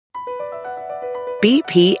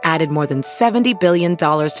BP added more than $70 billion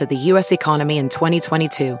to the U.S. economy in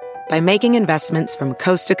 2022 by making investments from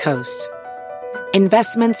coast to coast.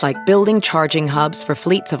 Investments like building charging hubs for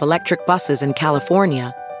fleets of electric buses in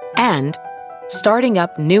California and starting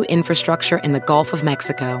up new infrastructure in the Gulf of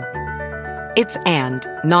Mexico. It's and,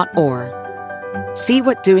 not or. See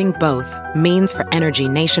what doing both means for energy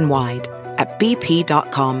nationwide at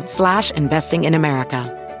bp.com/investing in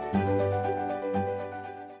America.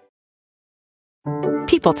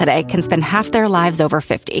 People today can spend half their lives over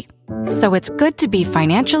 50. So it's good to be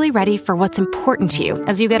financially ready for what's important to you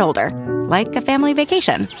as you get older, like a family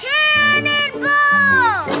vacation. Cannonball!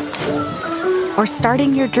 Or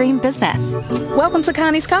starting your dream business. Welcome to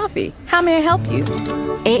Connie's Coffee. How may I help you?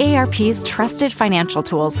 AARP's trusted financial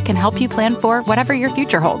tools can help you plan for whatever your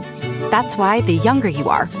future holds. That's why the younger you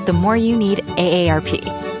are, the more you need AARP.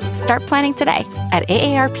 Start planning today at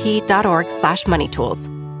aarp.org/moneytools.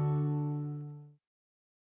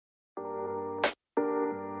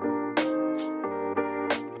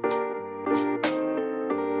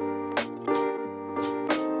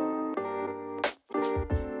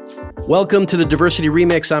 Welcome to the Diversity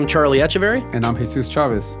Remix. I'm Charlie Echeverry. And I'm Jesus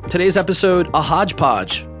Chavez. Today's episode, a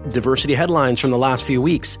hodgepodge. Diversity headlines from the last few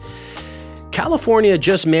weeks. California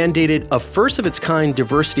just mandated a first-of-its-kind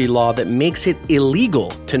diversity law that makes it illegal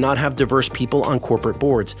to not have diverse people on corporate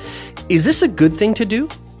boards. Is this a good thing to do,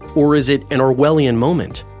 or is it an Orwellian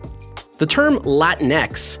moment? The term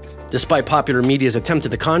Latinx, despite popular media's attempt to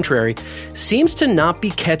the contrary, seems to not be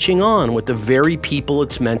catching on with the very people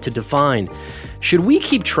it's meant to define. Should we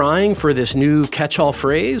keep trying for this new catch-all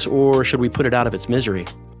phrase, or should we put it out of its misery?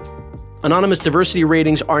 Anonymous diversity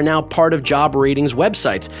ratings are now part of job ratings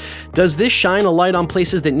websites. Does this shine a light on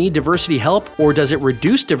places that need diversity help, or does it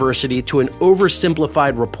reduce diversity to an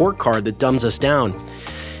oversimplified report card that dumbs us down?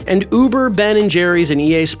 And Uber, Ben & Jerry's, and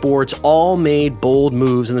EA Sports all made bold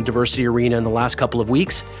moves in the diversity arena in the last couple of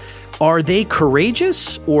weeks. Are they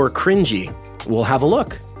courageous or cringy? We'll have a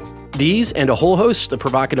look. These and a whole host of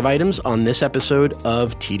provocative items on this episode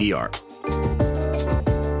of TDR.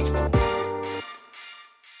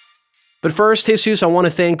 But first, Jesus, I want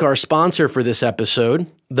to thank our sponsor for this episode,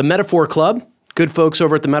 the Metaphor Club. Good folks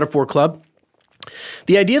over at the Metaphor Club.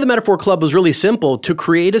 The idea of the Metaphor Club was really simple: to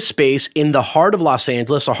create a space in the heart of Los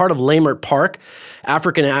Angeles, the heart of Leimert Park,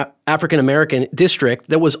 African-American district,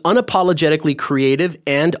 that was unapologetically creative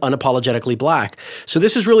and unapologetically Black. So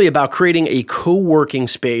this is really about creating a co-working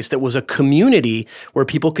space that was a community where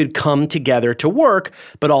people could come together to work,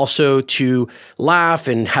 but also to laugh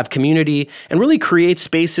and have community, and really create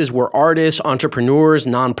spaces where artists, entrepreneurs,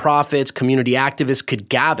 nonprofits, community activists could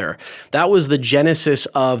gather. That was the genesis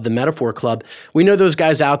of the Metaphor Club. We know those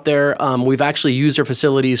guys out there. We've actually used their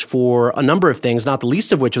facilities for a number of things, not the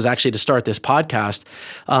least of which was actually to start this podcast.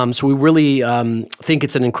 So we really think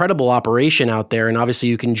it's an incredible operation out there. And obviously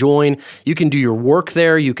you can join, you can do your work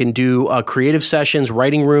there, you can do creative sessions,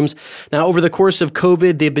 writing rooms. Now, over the course of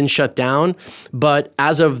COVID, they've been shut down. But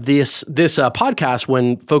as of this podcast,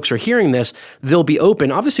 when folks are hearing this, they'll be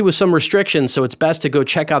open, obviously with some restrictions. So it's best to go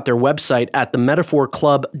check out their website at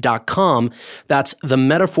themetaphorclub.com. That's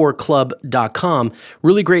themetaphorclub.com.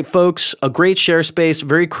 Really great folks, a great share space,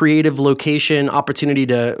 very creative location, opportunity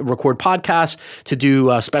to record podcasts, to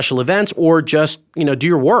do special events, or just do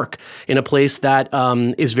your work in a place that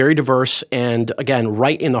is very diverse and, again,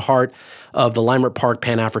 right in the heart of the Leimert Park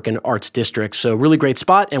Pan-African Arts District. So really great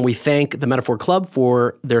spot, and we thank the Metaphor Club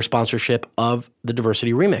for their sponsorship of the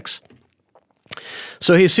Diversity Remix.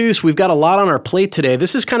 So Jesus, we've got a lot on our plate today.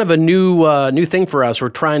 This is kind of a new thing for us. We're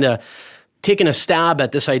trying to taking a stab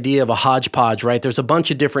at this idea of a hodgepodge, right? There's a bunch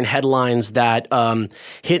of different headlines that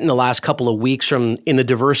hit in the last couple of weeks in the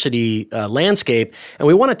diversity landscape, and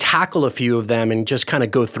we want to tackle a few of them and just kind of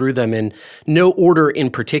go through them in no order in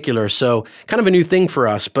particular. So kind of a new thing for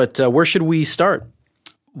us, but where should we start?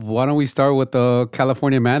 Why don't we start with the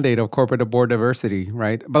California mandate of corporate board diversity,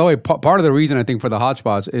 right? By the way, part of the reason I think for the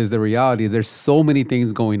hodgepodge is the reality is there's so many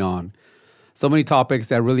things going on. So many topics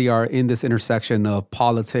that really are in this intersection of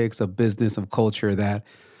politics, of business, of culture, that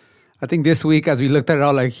I think this week, as we looked at it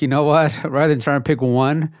all, like, you know what, rather than trying to pick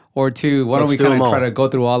one or two, why don't we kind of try to go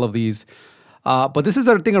through all of these? But this is,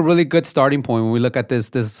 I think, a really good starting point when we look at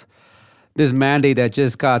this mandate that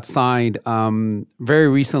just got signed very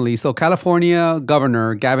recently. So California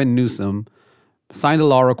Governor Gavin Newsom signed a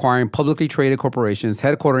law requiring publicly traded corporations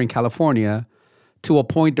headquartered in California to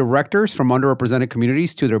appoint directors from underrepresented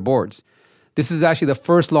communities to their boards. This is actually the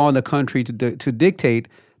first law in the country to dictate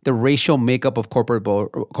the racial makeup of corporate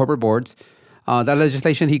boards. That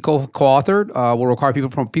legislation he co-authored will require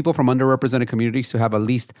people from underrepresented communities to have at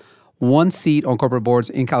least one seat on corporate boards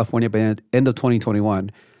in California by the end of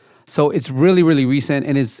 2021. So it's really, really recent,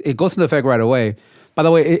 and it goes into effect right away. By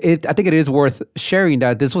the way, I think it is worth sharing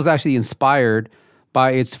that this was actually inspired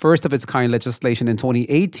by its first of its kind legislation in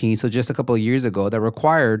 2018, so just a couple of years ago, that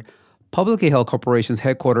required publicly held corporations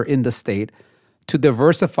headquartered in the state to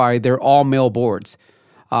diversify their all-male boards,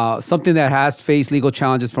 something that has faced legal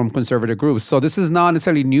challenges from conservative groups. So this is not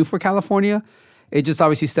necessarily new for California. It just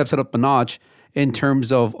obviously steps it up a notch in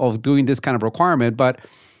terms of doing this kind of requirement. But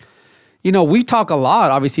we talk a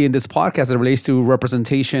lot, obviously, in this podcast that relates to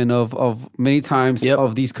representation of many times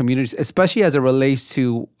of these communities, especially as it relates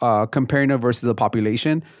to comparing them versus the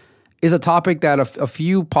population, is a topic that a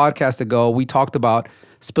few podcasts ago we talked about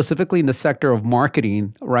specifically in the sector of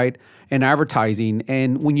marketing, right, and advertising.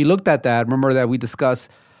 And when you looked at that, remember that we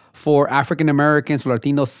discussed for African Americans, for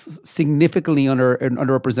Latinos, significantly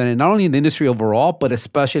underrepresented, not only in the industry overall, but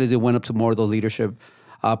especially as it went up to more of those leadership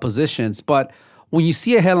positions. But when you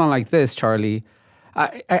see a headline like this, Charlie,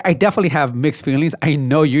 I definitely have mixed feelings. I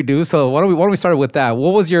know you do. So why don't we start with that?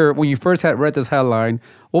 What was when you first read this headline,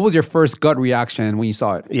 what was your first gut reaction when you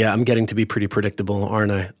saw it? Yeah, I'm getting to be pretty predictable,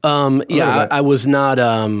 aren't I? I was not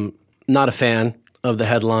a fan of the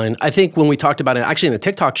headline. I think when we talked about it, actually in the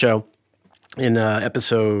TikTok show, in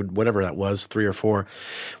episode, whatever that was, 3 or 4,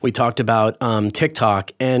 we talked about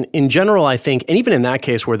TikTok. And in general, I think, and even in that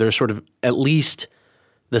case where there's sort of at least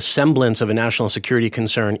the semblance of a national security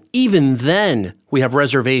concern, even then we have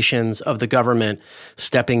reservations of the government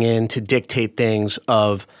stepping in to dictate things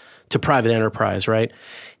to private enterprise, right?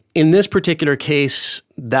 In this particular case,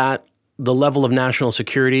 that the level of national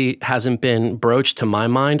security hasn't been broached to my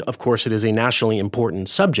mind. Of course, it is a nationally important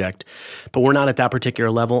subject, but we're not at that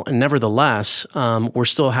particular level. And nevertheless, we're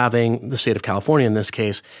still having the state of California in this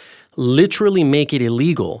case literally make it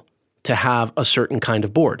illegal to have a certain kind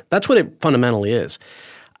of board. That's what it fundamentally is.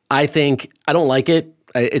 I don't like it.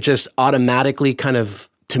 It just automatically kind of,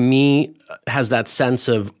 to me, has that sense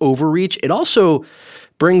of overreach. It also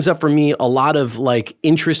brings up for me a lot of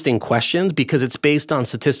interesting questions because it's based on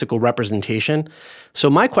statistical representation. So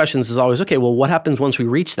my questions is always, okay, well, what happens once we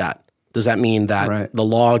reach that? Does that mean that the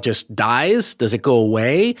law just dies? Does it go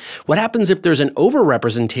away? What happens if there's an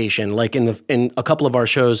overrepresentation? Like in a couple of our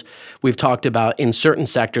shows, we've talked about in certain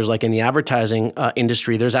sectors, like in the advertising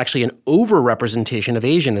industry, there's actually an overrepresentation of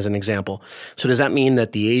Asian as an example. So does that mean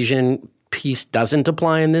that the Asian piece doesn't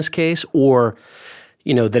apply in this case, or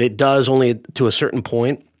that it does only to a certain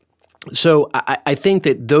point? So I think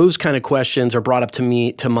that those kind of questions are brought up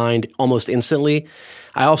to mind almost instantly.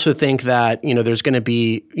 I also think that, there's going to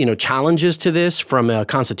be, challenges to this from a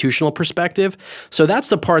constitutional perspective. So that's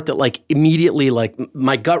the part that immediately,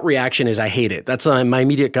 my gut reaction is I hate it. That's my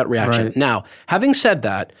immediate gut reaction. Right. Now, having said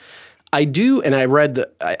that, I do, and I read,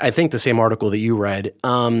 I think the same article that you read,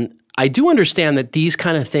 I do understand that these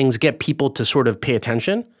kind of things get people to sort of pay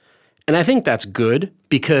attention. And I think that's good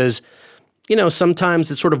because,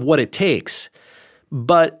 sometimes it's sort of what it takes.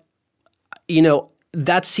 But,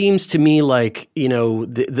 that seems to me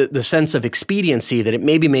the sense of expediency that it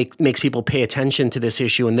maybe makes people pay attention to this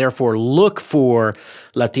issue and therefore look for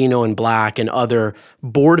Latino and Black and other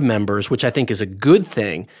board members, which I think is a good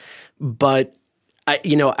thing. But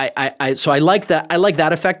so I like that. I like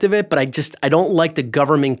that effect of it, but I don't like the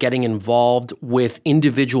government getting involved with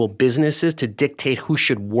individual businesses to dictate who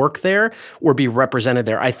should work there or be represented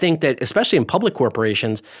there. I think that especially in public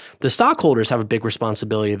corporations, the stockholders have a big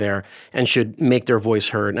responsibility there and should make their voice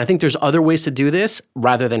heard. And I think there's other ways to do this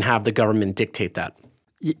rather than have the government dictate that.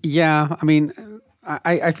 Yeah, I mean,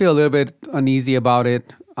 I feel a little bit uneasy about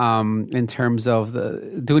it. In terms of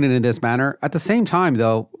doing it in this manner. At the same time,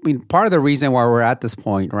 though, I mean, part of the reason why we're at this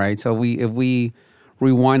point, right? So if we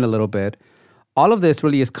rewind a little bit, all of this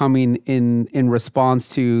really is coming in response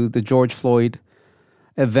to the George Floyd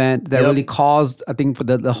event that really caused, I think, for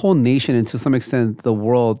the whole nation and to some extent the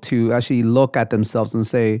world to actually look at themselves and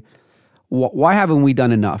say, why haven't we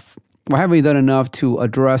done enough? Why haven't we done enough to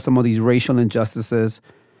address some of these racial injustices?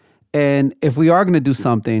 And if we are going to do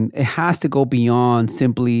something, it has to go beyond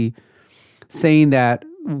simply saying that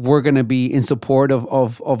we're going to be in support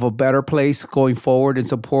of a better place going forward, in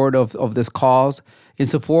support of this cause, in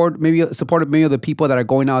support of many of the people that are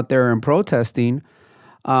going out there and protesting.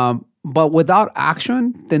 But without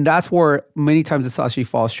action, then that's where many times this actually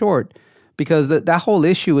falls short, because that whole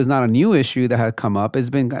issue is not a new issue that had come up. It's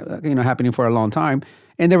been happening for a long time.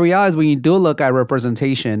 And the reality is when you do look at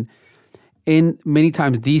representation in many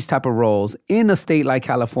times these type of roles in a state like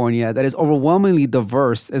California that is overwhelmingly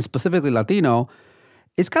diverse and specifically Latino,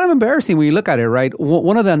 it's kind of embarrassing when you look at it, right?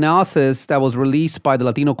 One of the analysis that was released by the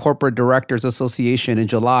Latino Corporate Directors Association in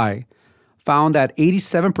July found that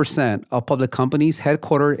 87% of public companies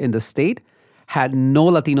headquartered in the state had no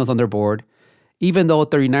Latinos on their board, even though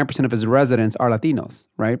 39% of its residents are Latinos,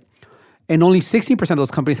 right? And only 16% of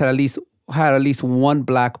those companies had at least one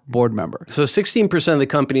black board member. So 16% of the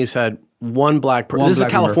companies had one black person. This is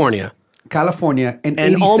California. California.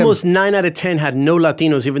 And almost 9 out of 10 had no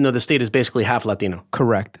Latinos, even though the state is basically half Latino.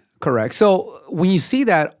 Correct. So when you see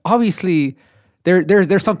that, obviously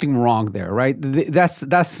there's something wrong there, right?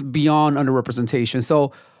 That's beyond underrepresentation.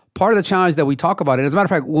 So part of the challenge that we talk about, and as a matter of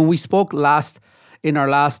fact, when we spoke in our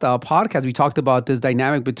last podcast, we talked about this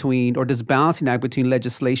dynamic between, or this balancing act between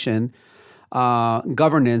legislation,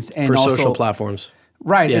 governance, and for also social platforms.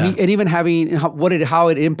 Right, yeah. and even having how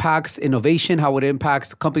it impacts innovation, how it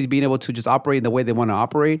impacts companies being able to just operate in the way they want to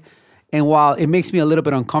operate. And while it makes me a little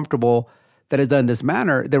bit uncomfortable that it's done in this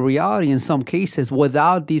manner, the reality in some cases,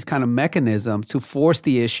 without these kind of mechanisms to force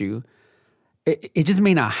the issue, it just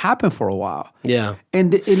may not happen for a while. Yeah,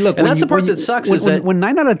 and look, and that's the part that sucks is that when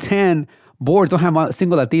 9 out of 10 boards don't have a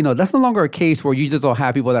single Latino, that's no longer a case where you just don't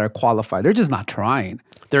have people that are qualified. They're just not trying.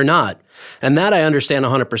 They're not. And that I understand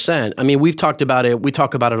 100%. I mean, we've talked about it. We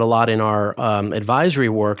talk about it a lot in our advisory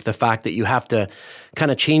work, the fact that you have to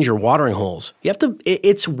kind of change your watering holes. You have to,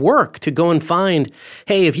 it's work to go and find,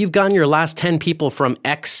 hey, if you've gotten your last 10 people from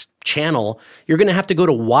X channel, you're going to have to go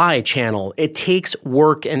to Y channel. It takes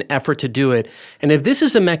work and effort to do it. And if this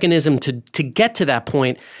is a mechanism to get to that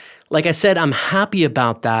point, like I said, I'm happy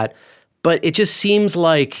about that. But it just seems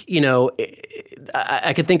like,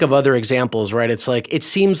 I could think of other examples, right? It's like, it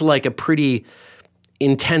seems like a pretty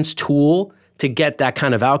intense tool to get that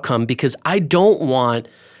kind of outcome, because I don't want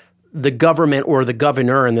the government or the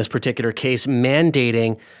governor in this particular case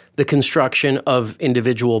mandating the construction of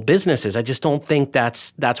individual businesses. I just don't think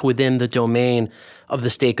that's within the domain of the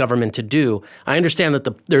state government to do. I understand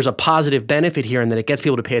that there's a positive benefit here and that it gets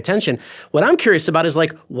people to pay attention. What I'm curious about is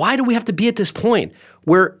like, why do we have to be at this point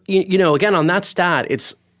where, again, on that stat,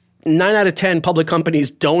 it's 9 out of 10 public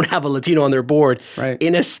companies don't have a Latino on their board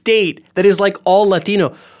in a state that is like all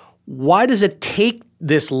Latino. Why does it take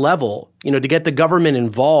this level, to get the government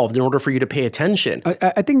involved in order for you to pay attention?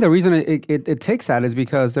 I think the reason it takes that is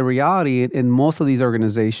because the reality in most of these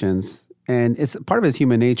organizations, and it's part of it's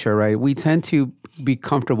human nature, right? We tend to be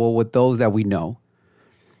comfortable with those that we know,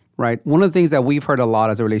 right? One of the things that we've heard a lot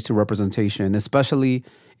as it relates to representation, especially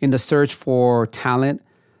in the search for talent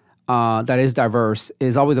that is diverse,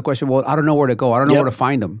 is always the question, well, I don't know where to go. I don't know where to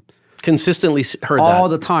find them. Consistently heard that. All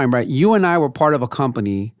the time, right? You and I were part of a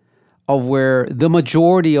company of where the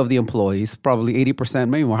majority of the employees, probably 80%,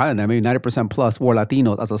 maybe more higher than that, maybe 90% plus, were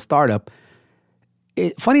Latinos as a startup.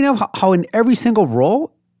 Funny enough, how in every single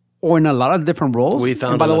role, or in a lot of different roles, we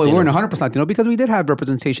found, and by the way, Latino. we weren't 100% Latino because we did have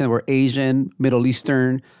representation that were Asian, Middle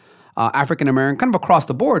Eastern, African American, kind of across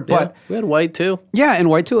the board. But we had white too. Yeah, and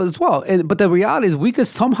white too as well. But the reality is we could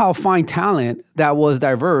somehow find talent that was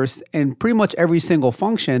diverse in pretty much every single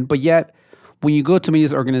function, but yet when you go to many of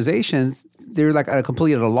these organizations, they're like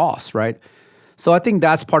completely at a loss, right? So I think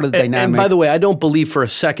that's part of the dynamic. And by the way, I don't believe for a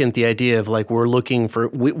second the idea of like we're looking for,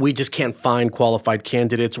 we just can't find qualified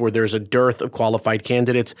candidates, or there's a dearth of qualified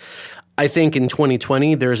candidates. I think in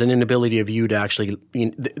 2020, there's an inability of you to actually,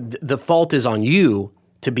 the fault is on you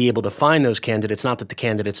to be able to find those candidates, not that the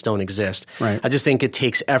candidates don't exist. Right. I just think it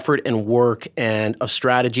takes effort and work and a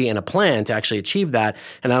strategy and a plan to actually achieve that.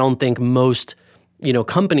 And I don't think most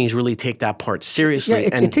companies really take that part seriously.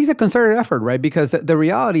 Yeah, it takes a concerted effort, right? Because the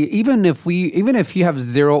reality, even if you have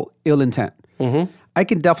zero ill intent, I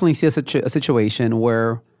can definitely see a situation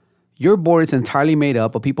where your board is entirely made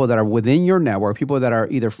up of people that are within your network, people that are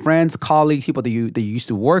either friends, colleagues, people that you used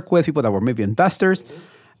to work with, people that were maybe investors.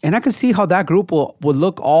 And I can see how that group will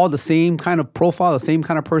look all the same kind of profile, the same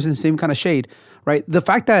kind of person, same kind of shade, right? The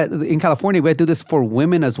fact that in California we had to do this for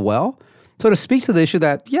women as well, sort of speaks to the issue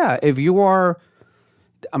that, if you are,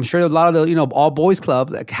 I'm sure a lot of the, all boys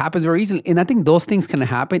club that happens very easily. And I think those things can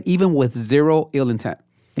happen even with zero ill intent.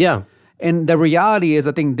 Yeah. And the reality is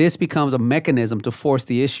I think this becomes a mechanism to force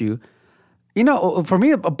the issue. For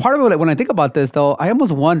me, a part of it, when I think about this though, I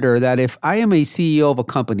almost wonder that if I am a CEO of a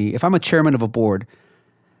company, if I'm a chairman of a board,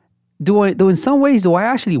 in some ways, do I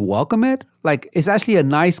actually welcome it? Like, it's actually a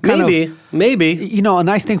nice kind of... Maybe. A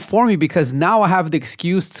nice thing for me because now I have the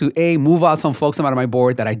excuse to, move out some folks out of my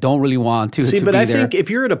board that I don't really want to but I think if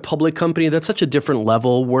you're at a public company, that's such a different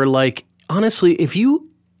level where, like, honestly, if you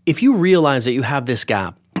realize that you have this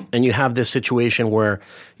gap and you have this situation where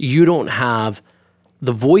you don't have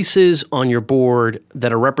the voices on your board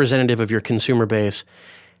that are representative of your consumer base,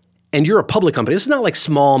 and you're a public company, this is not like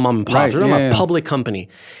small mom and pops, we're talking about a public company.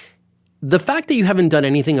 the fact that you haven't done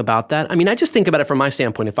anything about that, I mean, I just think about it from my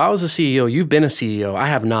standpoint. If I was a CEO, you've been a CEO, I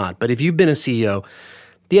have not, but if you've been a CEO,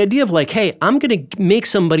 the idea of like, hey, I'm going to make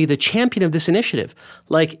somebody the champion of this initiative.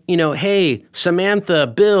 Like, hey, Samantha,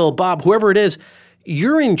 Bill, Bob, whoever it is,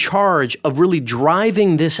 you're in charge of really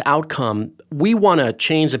driving this outcome. We want to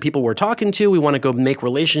change the people we're talking to. We want to go make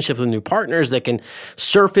relationships with new partners that can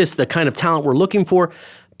surface the kind of talent we're looking for.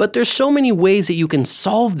 But there's so many ways that you can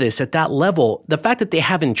solve this at that level. The fact that they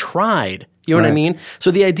haven't tried, you know what I mean?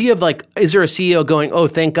 So the idea of like, is there a CEO going, oh,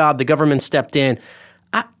 thank God the government stepped in?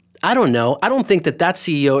 I don't know. I don't think that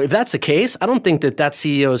CEO, if that's the case, I don't think that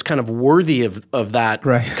CEO is kind of worthy of that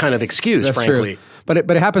kind of excuse, That's frankly. True.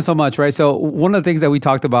 But it happens so much, right? So one of the things that we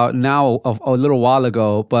talked about now a little while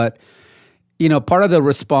ago, but part of the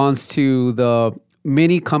response to the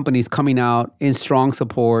many companies coming out in strong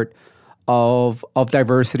support of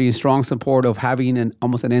diversity, and strong support of having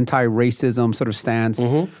almost an anti-racism sort of stance,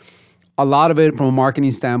 a lot of it from a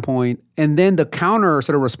marketing standpoint, and then the counter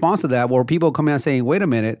sort of response to that, where people come out saying, "Wait a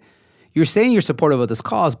minute, you're saying you're supportive of this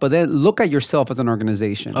cause, but then look at yourself as an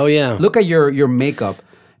organization. Oh yeah, look at your makeup,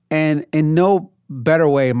 and in no better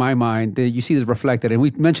way, in my mind, that you see this reflected." And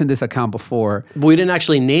we mentioned this account before. We didn't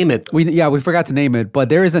actually name it. We forgot to name it, but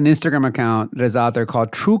there is an Instagram account that is out there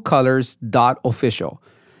called truecolors.official.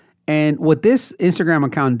 And what this Instagram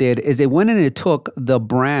account did is it went in and it took the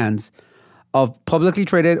brands of publicly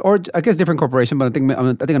traded, or I guess different corporation, but I think a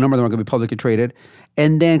number of them are going to be publicly traded,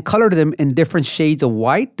 and then colored them in different shades of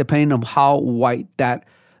white, depending on how white that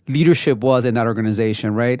leadership was in that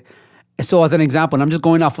organization, right? So as an example, and I'm just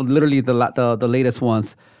going off of literally the latest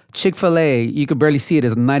ones, Chick-fil-A, you could barely see it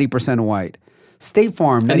as 90% white. State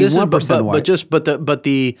Farm, 91% white. But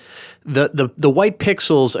the white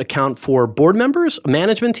pixels account for board members,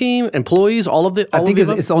 management team, employees, all of the. I think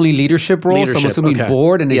it's only leadership roles. So I'm assuming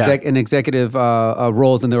board and executive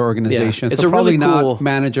roles in their organization. Yeah. It's so probably really cool, not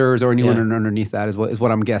managers or anyone underneath that is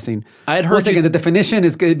what I'm guessing. I had heard once again, the definition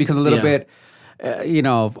is good because a little bit,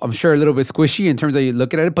 I'm sure a little bit squishy in terms of you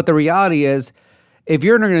looking at it. But the reality is, if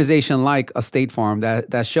you're an organization like a State Farm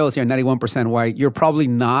that shows here 91% white, you're probably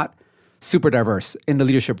not super diverse in the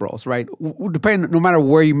leadership roles, right? No matter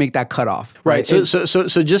where you make that cutoff. Right. So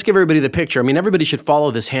just give everybody the picture. I mean, everybody should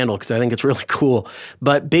follow this handle because I think it's really cool.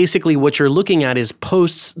 But basically what you're looking at is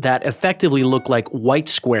posts that effectively look like white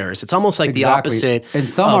squares. It's almost like the opposite. And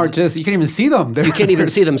some are just, you can't even see them. You can't even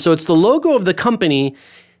see them. So it's the logo of the company,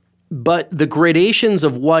 but the gradations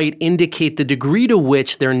of white indicate the degree to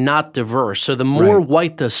which they're not diverse. So the more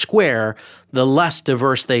white the square, the less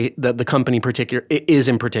diverse the company is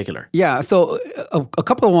in particular. Yeah. So a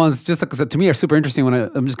couple of ones, just because to me are super interesting when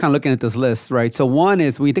I'm just kind of looking at this list, right? So one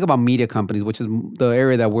is when you think about media companies, which is the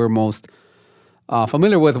area that we're most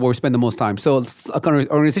familiar with, where we spend the most time. So an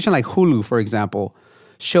organization like Hulu, for example,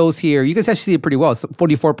 shows here, you can actually see it pretty well. It's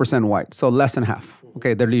 44% white, so less than half.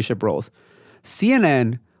 Okay, their leadership roles.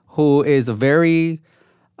 CNN, who is a very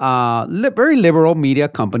liberal media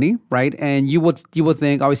company, right? And you would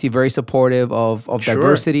think, obviously, very supportive of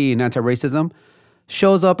diversity and anti-racism,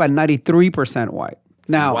 shows up at 93% white.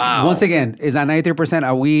 Now, once again, is that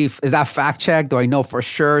 93%? Is that fact check? Do I know for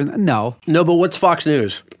sure? No. No, but what's Fox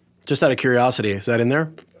News? Just out of curiosity, is that in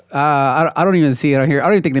there? I don't even see it on here. I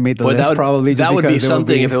don't even think they made the list. That would be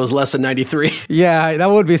something if it was less than 93. Yeah, that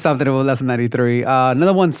would be something if it was less than 93.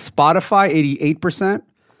 Another one, Spotify, 88%.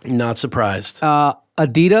 Not surprised.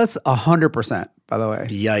 Adidas, 100%, by the way.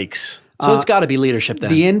 Yikes. So it's got to be leadership then.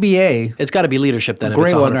 The NBA. It's got to be leadership then. Great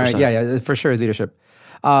if it's 100%. one, right? Yeah, for sure is leadership.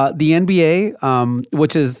 The NBA,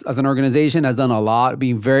 which is, as an organization, has done a lot,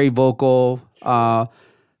 being very vocal,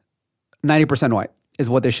 90% white is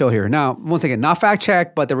what they show here. Now, once again, not fact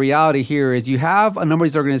check, but the reality here is you have a number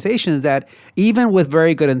of these organizations that, even with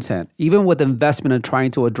very good intent, even with investment in trying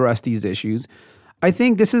to address these issues, I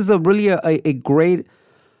think this is really a great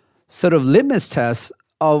sort of litmus test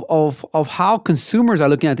of how consumers are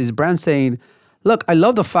looking at these brands saying, look, I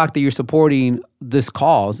love the fact that you're supporting this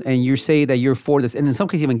cause and you say that you're for this, and in some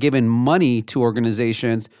cases even giving money to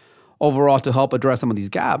organizations overall to help address some of these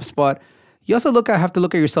gaps. But you also have to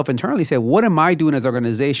look at yourself internally, say, what am I doing as an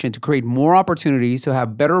organization to create more opportunities, to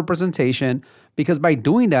have better representation? Because by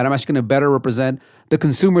doing that, I'm actually going to better represent the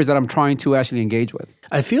consumers that I'm trying to actually engage with.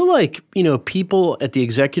 I feel like, people at the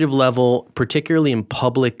executive level, particularly in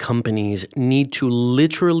public companies, need to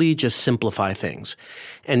literally just simplify things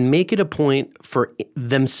and make it a point for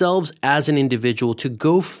themselves as an individual to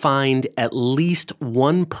go find at least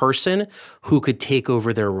one person who could take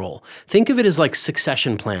over their role. Think of it as like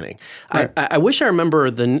succession planning. Right. I wish I remember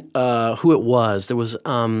who it was. There was,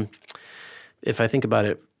 if I think about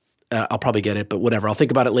it, I'll probably get it, but whatever. I'll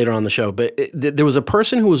think about it later on the show. But there was a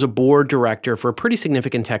person who was a board director for a pretty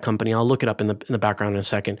significant tech company. I'll look it up in the background in a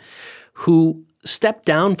second, who stepped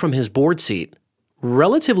down from his board seat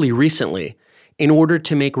relatively recently in order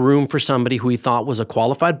to make room for somebody who he thought was a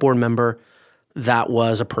qualified board member that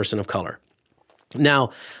was a person of color.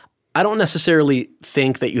 Now, I don't necessarily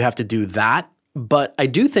think that you have to do that, but I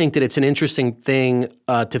do think that it's an interesting thing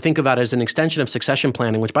to think about as an extension of succession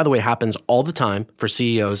planning, which, by the way, happens all the time for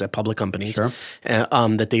CEOs at public companies. Sure.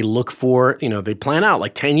 That they look for, they plan out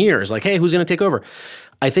like 10 years, like, hey, who's going to take over?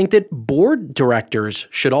 I think that board directors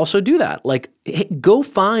should also do that. Like, hey, go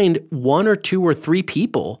find 1 or 2 or 3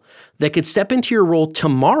 people that could step into your role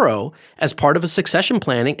tomorrow as part of a succession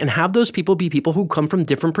planning, and have those people be people who come from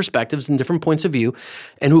different perspectives and different points of view,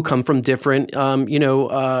 and who come from different,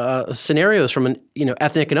 scenarios from an,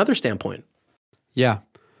 ethnic and other standpoint. Yeah.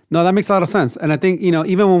 No, that makes a lot of sense. And I think,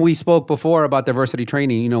 even when we spoke before about diversity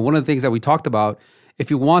training, one of the things that we talked about,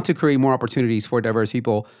 if you want to create more opportunities for diverse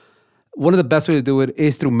people, one of the best ways to do it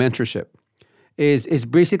is through mentorship, is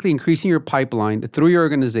basically increasing your pipeline through your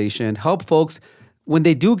organization, help folks when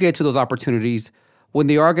they do get to those opportunities, when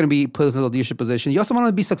they are going to be put into a leadership position. You also want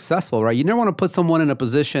to be successful, right? You never want to put someone in a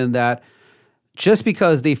position that just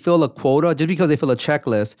because they fill a quota, just because they fill a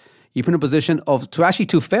checklist, you put in a position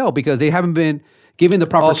to fail because they haven't been given the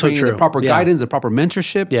proper Also training, true. the proper Yeah. guidance, the proper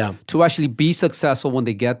mentorship Yeah. to actually be successful when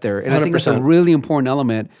they get there. And I think that's a 100%. really important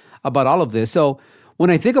element about all of this. So when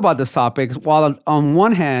I think about this topic, while on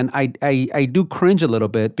one hand, I do cringe a little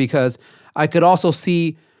bit because I could also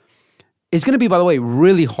see it's going to be, by the way,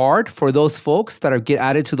 really hard for those folks that get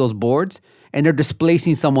added to those boards and they're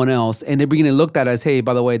displacing someone else and they're being looked at as, hey,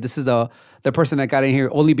 by the way, this is the person that got in here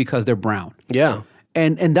only because they're brown. Yeah.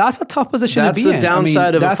 And that's a tough position That's to be the in.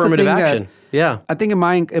 downside of that's the affirmative thing that action. Yeah. I think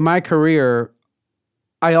in my career,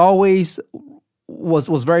 I always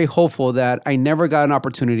was very hopeful that I never got an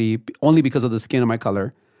opportunity only because of the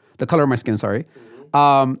color of my skin, sorry.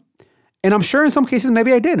 And I'm sure in some cases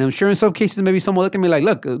maybe I did. I'm sure in some cases maybe someone looked at me like,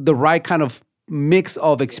 look, the right kind of mix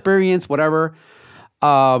of experience, whatever,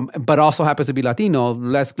 but also happens to be Latino.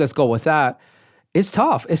 Let's go with that. It's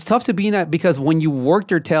tough. It's tough to be in that because when you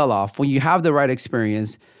worked your tail off, when you have the right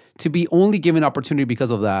experience, to be only given opportunity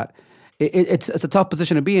because of that, it's a tough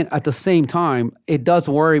position to be in. At the same time, it does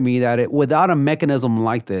worry me that without a mechanism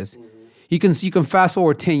like this, you can fast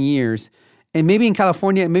forward 10 years, and maybe in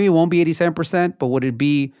California, maybe it won't be 87%, but would it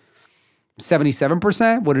be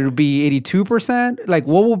 77%? Would it be 82%? Like,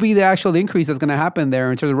 what will be the actual increase that's going to happen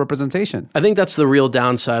there in terms of representation? I think that's the real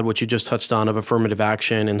downside, what you just touched on, of affirmative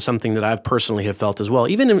action, and something that I've personally have felt as well.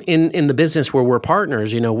 Even in the business where we're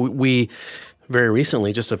partners, we very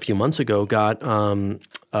recently, just a few months ago, got MBE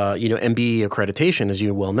accreditation, as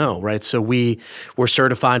you well know, right? So we were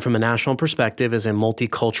certified from a national perspective as a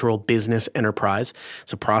multicultural business enterprise.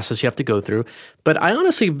 It's a process you have to go through. But I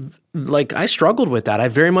honestly, I struggled with that. I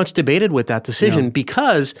very much debated with that decision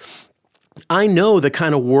because I know the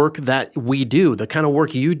kind of work that we do, the kind of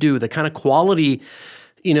work you do, the kind of quality,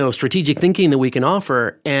 strategic thinking that we can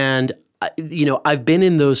offer. And I've been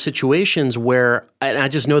in those situations where, and I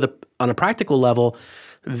just know that on a practical level,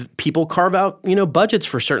 people carve out, budgets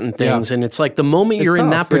for certain things. Yeah. And it's like the moment you're in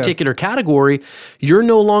that particular category, you're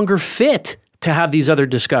no longer fit to have these other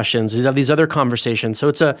discussions, to have these other conversations. So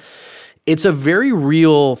it's a very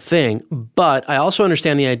real thing. But I also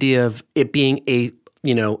understand the idea of it being a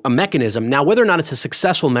mechanism. Now, whether or not it's a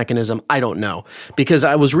successful mechanism, I don't know. Because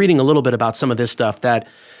I was reading a little bit about some of this stuff that,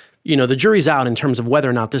 the jury's out in terms of whether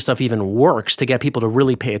or not this stuff even works to get people to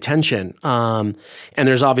really pay attention. And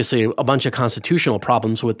there's obviously a bunch of constitutional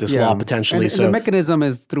problems with this law potentially. And the mechanism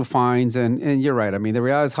is through fines, and you're right. I mean, the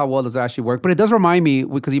reality is how well does it actually work? But it does remind me,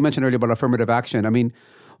 because you mentioned earlier about affirmative action. I mean,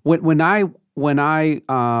 when I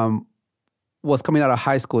was coming out of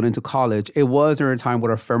high school and into college, it was during a time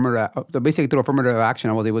where basically through affirmative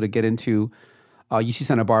action, I was able to get into UC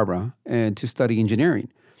Santa Barbara and to study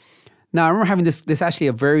engineering. Now, I remember having this actually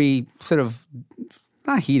a very sort of,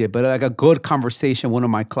 not heated, but like a good conversation with one of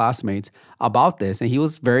my classmates about this. And he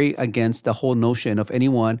was very against the whole notion of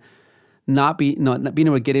anyone not being able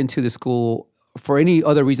to get into the school for any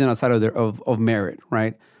other reason outside of merit,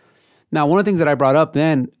 right? Now, one of the things that I brought up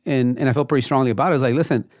then, and I felt pretty strongly about it, is like,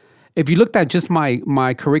 listen, if you looked at just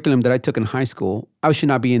my curriculum that I took in high school, I should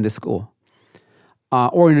not be in this school.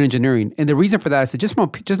 Or in engineering. And the reason for that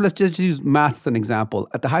is let's just use math as an example.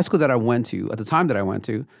 At the high school that I went to, at the time that I went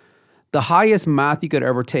to, the highest math you could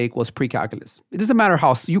ever take was pre-calculus. It doesn't matter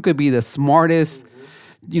how you could be the smartest,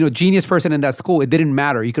 genius person in that school. It didn't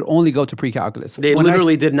matter. You could only go to pre-calculus. They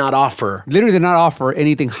literally did not offer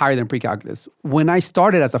anything higher than pre-calculus. When I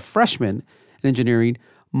started as a freshman in engineering,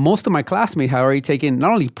 most of my classmates had already taken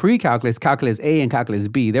not only pre-calculus, calculus A and calculus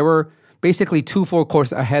B. They were basically 2 full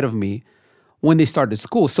courses ahead of me when they started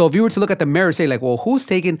school. So if you were to look at the merit, say like, well, who's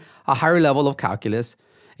taking a higher level of calculus?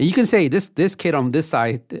 And you can say this kid on this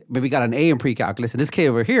side maybe got an A in pre-calculus, and this kid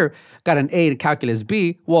over here got an A in calculus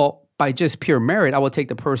B. Well, by just pure merit, I will take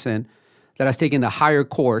the person that has taken the higher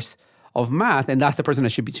course of math, and that's the person that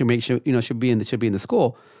should be in the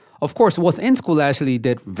school. Of course, what's in school actually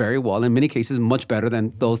did very well, in many cases much better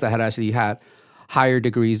than those that had actually had higher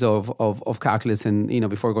degrees of calculus and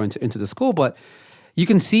before going into the school. But you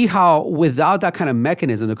can see how without that kind of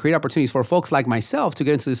mechanism to create opportunities for folks like myself to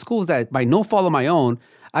get into the schools that by no fault of my own,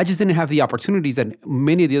 I just didn't have the opportunities that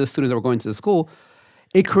many of the other students that were going to the school.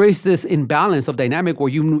 It creates this imbalance of dynamic where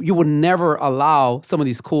you would never allow some of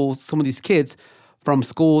these kids from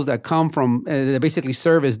schools that come from, that basically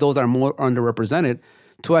serve as those that are more underrepresented,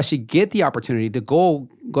 to actually get the opportunity to go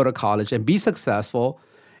to college and be successful.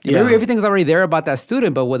 Yeah. Maybe everything's already there about that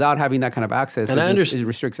student, but without having that kind of access, it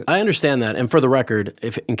restricts it. I understand that. And for the record,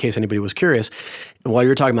 in case anybody was curious, while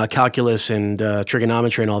you're talking about calculus and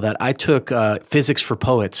trigonometry and all that, I took physics for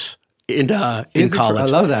poets in college. I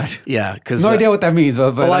love that. Yeah. No idea what that means,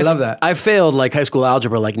 but I love that. I failed like high school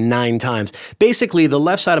algebra like 9 times. Basically, the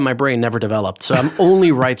left side of my brain never developed, so I'm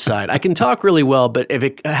only right side. I can talk really well, but if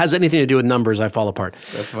it has anything to do with numbers, I fall apart.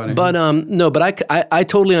 That's funny. But I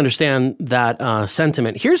totally understand that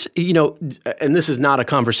sentiment. Here's, and this is not a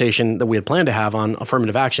conversation that we had planned to have on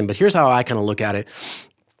affirmative action, but here's how I kind of look at it.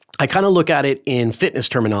 I kind of look at it in fitness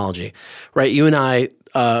terminology, right? You and I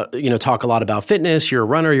talk a lot about fitness. You're a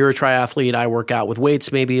runner, you're a triathlete. I work out with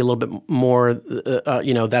weights maybe a little bit more.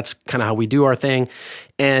 That's kind of how we do our thing.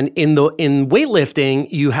 And in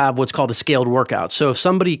weightlifting, you have what's called a scaled workout. So if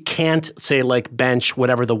somebody can't, say, like bench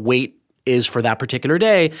whatever the weight is for that particular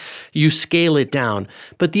day, you scale it down.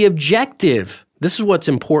 But the objective, this is what's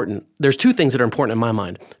important. There's 2 things that are important in my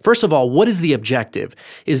mind. First of all, what is the objective?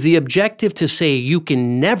 Is the objective to say you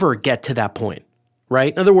can never get to that point,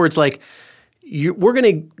 right? In other words, like, we're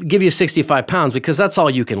going to give you 65 pounds because that's all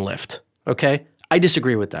you can lift, okay? I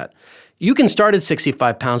disagree with that. You can start at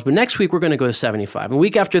 65 pounds, but next week we're going to go to 75, and the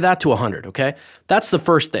week after that to 100, okay? That's the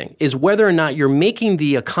first thing, is whether or not you're making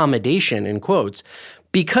the accommodation, in quotes,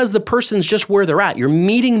 because the person's just where they're at. You're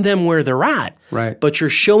meeting them where they're at, right? But you're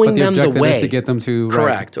showing them the way. Is to get them to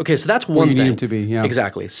correct. Right. Okay, so that's one thing. You need them to be, yeah.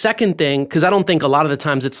 Exactly. Second thing, because I don't think a lot of the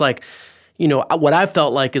times it's like, what I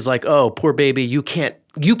felt like is like, oh, poor baby, you can't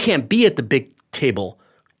be at the big table.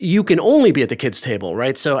 You can only be at the kids' table,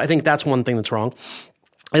 right? So I think that's one thing that's wrong.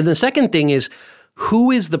 And the second thing is, who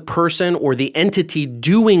is the person or the entity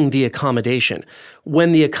doing the accommodation?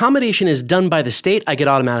 When the accommodation is done by the state, I get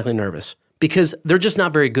automatically nervous because they're just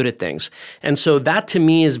not very good at things. And so that to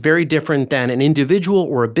me is very different than an individual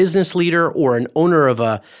or a business leader or an owner of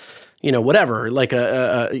a, whatever, like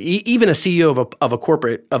even a CEO of a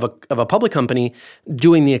corporate, of a public company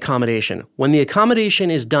doing the accommodation. When the accommodation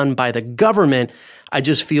is done by the government, I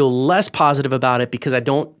just feel less positive about it because I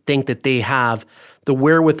don't think that they have the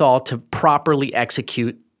wherewithal to properly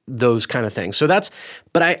execute those kind of things.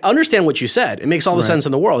 But I understand what you said. It makes all the sense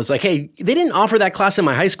in the world. It's like, hey, they didn't offer that class in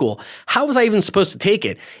my high school. How was I even supposed to take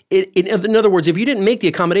it? In other words, if you didn't make the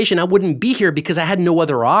accommodation, I wouldn't be here because I had no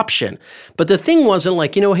other option. But the thing wasn't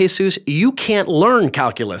like, Jesus, you can't learn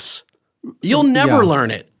calculus. You'll never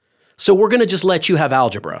learn it. So we're going to just let you have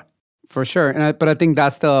algebra. For sure. But I think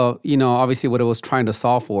that's the, obviously what it was trying to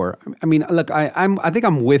solve for. I mean, look, I think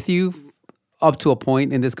I'm with you up to a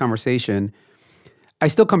point in this conversation. I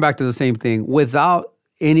still come back to the same thing. Without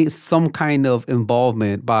some kind of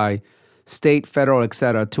involvement by state, federal, et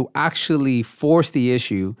cetera, to actually force the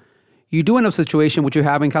issue, you do end up a situation which you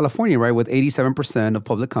have in California, right, with 87% of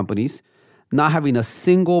public companies not having a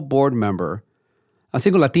single board member, a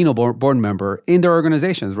single Latino board member in their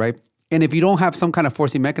organizations, right? And if you don't have some kind of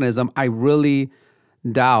forcing mechanism, I really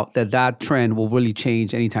doubt that trend will really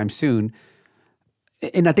change anytime soon.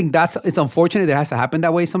 And I think it's unfortunate it has to happen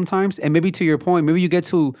that way sometimes. And maybe to your point, maybe you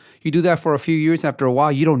do that for a few years. After a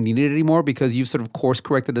while, you don't need it anymore because you've sort of course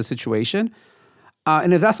corrected the situation.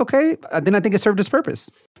 And if that's okay, then I think it served its purpose.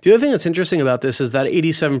 The other thing that's interesting about this is that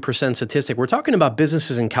 87% statistic. We're talking about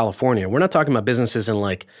businesses in California. We're not talking about businesses in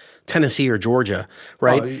like Tennessee or Georgia,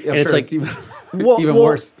 right? Oh, and it's like, even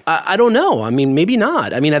worse. I don't know. I mean, maybe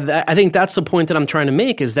not. I mean, I think that's the point that I'm trying to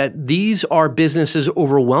make is that these are businesses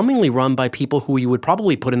overwhelmingly run by people who you would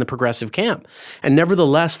probably put in the progressive camp. And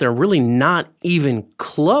nevertheless, they're really not even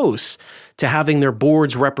close to having their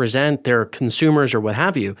boards represent their consumers or what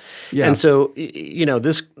have you. Yeah. And so,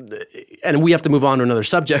 this, and we have to move on to another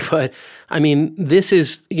subject, but I mean, this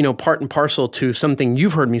is, part and parcel to something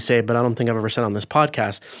you've heard me say, but I don't think I've ever said on this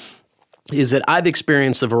podcast, is that I've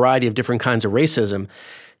experienced a variety of different kinds of racism.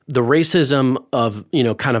 The racism of,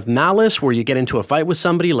 kind of malice where you get into a fight with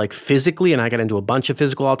somebody like physically, and I got into a bunch of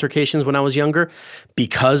physical altercations when I was younger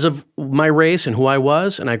because of my race and who I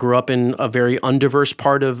was. And I grew up in a very undiverse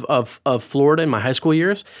part of Florida in my high school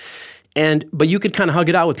years. But you could kind of hug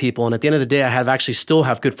it out with people. And at the end of the day, I still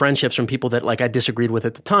have good friendships from people that like I disagreed with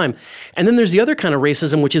at the time. And then there's the other kind of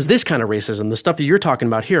racism, which is this kind of racism, the stuff that you're talking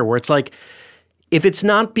about here, where it's like, if it's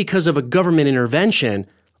not because of a government intervention,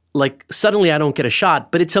 like suddenly I don't get a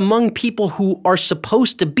shot, but it's among people who are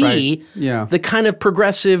supposed to be the kind of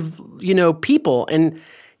progressive, people. And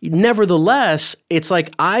nevertheless, it's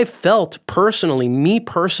like I felt me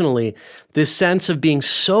personally, this sense of being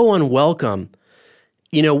so unwelcome.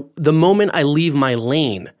 The moment I leave my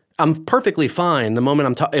lane, I'm perfectly fine. The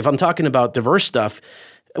moment if I'm talking about diverse stuff,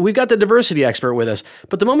 we've got the diversity expert with us.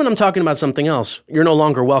 But the moment I'm talking about something else, you're no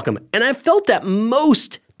longer welcome. And I felt that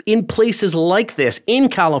most in places like this, in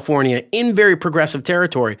California, in very progressive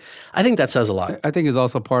territory. I think that says a lot. I think it's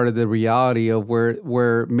also part of the reality of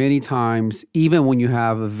where many times, even when you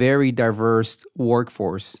have a very diverse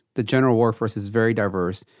workforce, the general workforce is very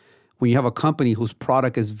diverse. When you have a company whose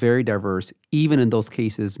product is very diverse, even in those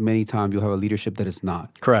cases, many times you'll have a leadership that is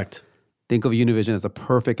not. Correct. Think of Univision as a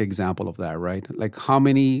perfect example of that, right? Like how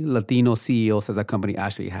many Latino CEOs has that company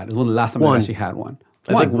actually had? It was the last time they actually had one.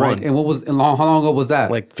 I think one. Right? And how long ago was that?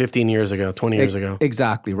 Like 15 years ago, 20 years ago.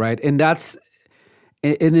 Exactly, right? And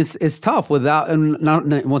it's tough without, and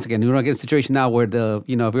once again, we're not getting a situation now where if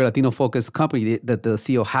you're a Latino-focused company, that the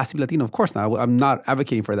CEO has to be Latino. Of course not. I'm not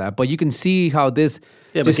advocating for that. But you can see how this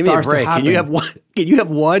just starts to happen. Can you have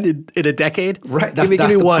one in a decade? Right. Give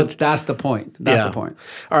me one. That's the point. That's the point.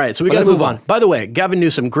 All right. So we got to move on. By the way, Gavin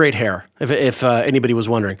Newsom, great hair, if anybody was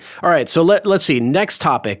wondering. All right. So let's see. Next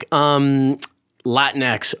topic.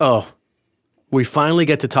 Latinx. Oh, we finally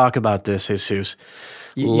get to talk about this, Jesus.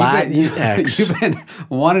 Latinx. You've been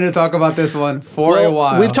wanting to talk about this one for a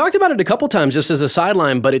while. We've talked about it a couple times just as a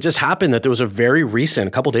sideline, but it just happened that there was a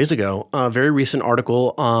couple days ago, a very recent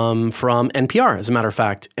article from NPR, as a matter of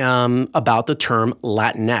fact, about the term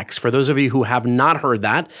Latinx. For those of you who have not heard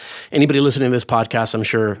that, anybody listening to this podcast, I'm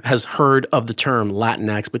sure, has heard of the term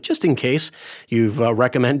Latinx, but just in case you've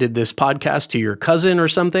recommended this podcast to your cousin or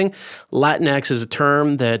something, Latinx is a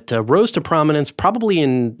term that rose to prominence probably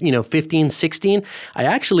in 15, 16. I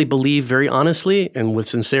actually believe very honestly and with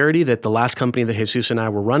sincerity that the last company that Jesus and I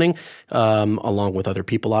were running, along with other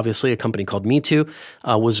people, obviously, a company called Me Too,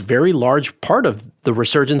 was very large part of the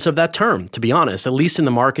resurgence of that term, to be honest, at least in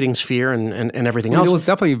the marketing sphere and everything else. It was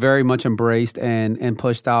definitely very much embraced and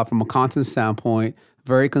pushed out from a content standpoint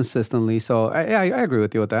very consistently. So I agree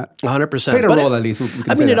with you with that. 100%. Played a role at least.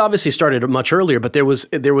 It obviously started much earlier, but there was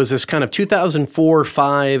this kind of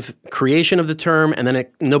 2004-5 creation of the term, and then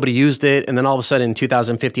nobody used it, and then all of a sudden in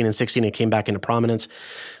 2015 and 16 it came back into prominence.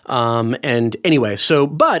 And anyway,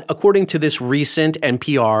 but according to this recent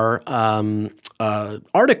NPR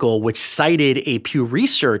article, which cited a Pew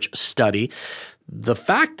Research study, the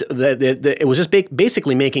fact that it was just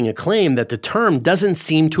basically making a claim that the term doesn't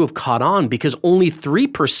seem to have caught on because only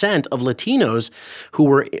 3% of Latinos who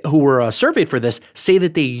were surveyed for this say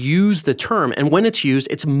that they use the term. And when it's used,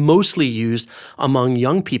 it's mostly used among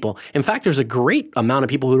young people. In fact, there's a great amount of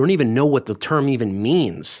people who don't even know what the term even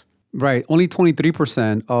means. Right. Only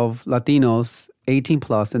 23% of Latinos 18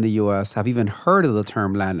 plus in the U.S. have even heard of the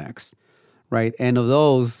term Latinx, right? And of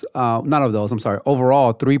those,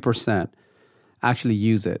 overall, 3% actually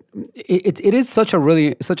use it. It is such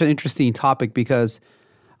an interesting topic because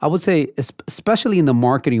I would say, especially in the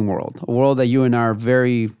marketing world, a world that you and I are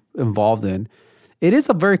very involved in, it is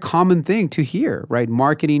a very common thing to hear, right?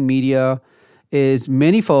 Marketing, media, is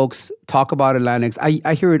many folks talk about Latinx.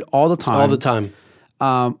 I hear it all the time. All the time.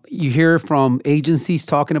 You hear from agencies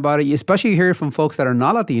talking about it, especially you hear it from folks that are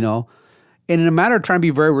not Latino. And in a matter of trying to be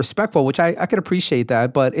very respectful, which I could appreciate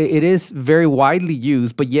that, but it is very widely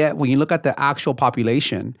used. But yet, when you look at the actual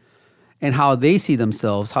population and how they see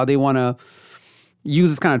themselves, how they want to use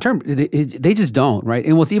this kind of term, they just don't, right?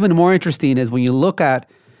 And what's even more interesting is when you look at,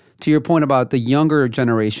 to your point about the younger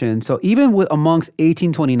generation, so even amongst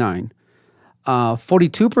 18-29,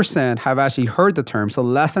 42% have actually heard the term, so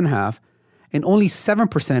less than half, and only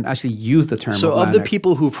 7% actually use the term. So of the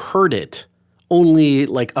people who've heard it, only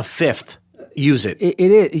like a fifth use it. It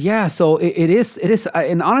is, yeah. So it is,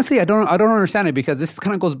 and honestly, I don't understand it, because this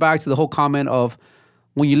kind of goes back to the whole comment of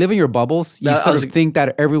when you live in your bubbles, you think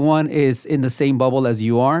that everyone is in the same bubble as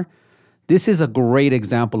you are. This is a great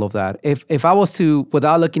example of that. If I was to,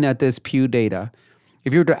 without looking at this Pew data,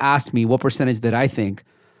 if you were to ask me what percentage did I think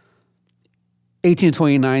 18 to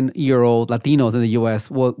 29-year-old Latinos in the U.S.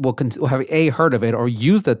 will have A, heard of it or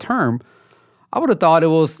used the term, I would have thought it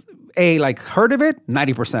was A, like heard of it,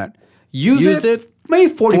 90%. Used it,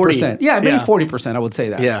 maybe 40%. 40. Yeah, maybe 40%, I would say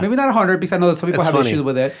that. Yeah. Maybe not 100, because I know that some people have issues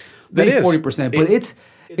with it. Maybe 40%. But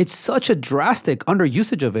it's such a drastic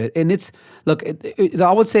underusage of it. And it's, look,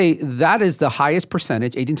 I would say that is the highest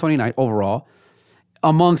percentage, 18-29 overall.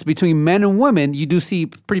 Amongst between men and women, you do see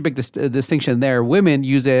pretty big distinction there. Women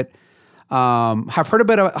use it, have heard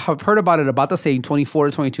about it about the same,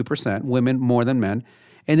 24 to 22%, women more than men.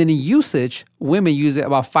 And then in usage, women use it,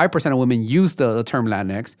 about 5% of women use the term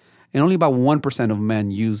Latinx, and only about 1% of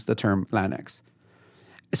men use the term Latinx.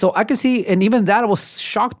 So I could see, and even that I was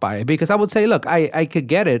shocked by it, because I would say, look, I could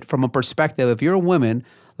get it from a perspective, if you're a woman,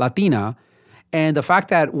 Latina, and the fact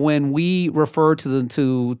that when we refer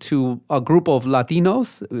to a group of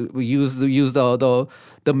Latinos, we use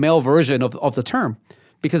the male version of the term,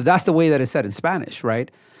 because that's the way that it's said in Spanish, right?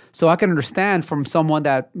 So I can understand from someone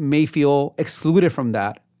that may feel excluded from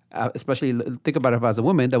that, especially think about it as a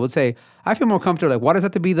woman, that would say, I feel more comfortable, like, why does that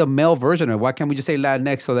have to be the male version of it? Why can't we just say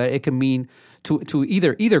Latinx so that it can mean to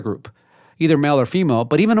either group, either male or female?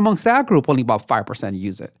 But even amongst that group, only about 5%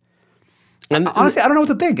 use it. And honestly, I don't know what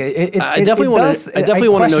to think. I definitely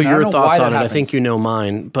want to know your thoughts on it. I think you know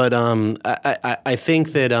mine. But I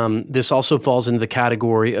think that this also falls into the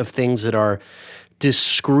category of things that are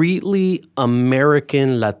discreetly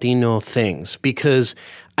American Latino things, because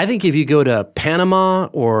I think if you go to Panama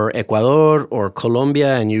or Ecuador or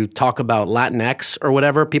Colombia and you talk about Latinx or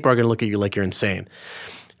whatever, people are going to look at you like you're insane.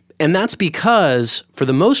 And that's because, for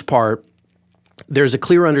the most part, there's a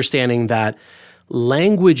clear understanding that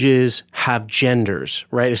languages have genders,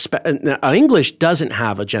 right? English doesn't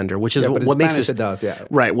have a gender, which is what makes it does, yeah.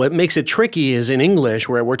 Right. What makes it tricky is in English,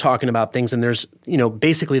 where we're talking about things and there's,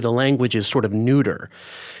 basically the language is sort of neuter.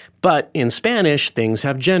 But in Spanish, things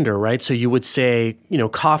have gender, right? So you would say,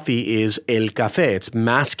 coffee is el café. It's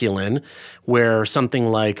masculine, where something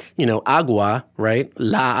like, agua, right?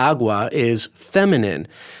 La agua is feminine.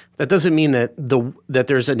 That doesn't mean that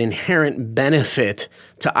there's an inherent benefit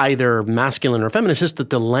to either masculine or feminine. It's just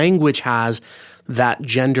that the language has that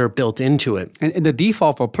gender built into it. And the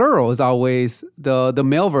default for plural is always the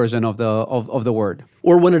male version of the word.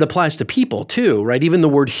 Or when it applies to people too, right? Even the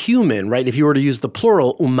word human, right? If you were to use the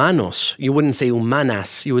plural, humanos, you wouldn't say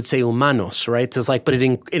humanas, you would say humanos, right? It's like, but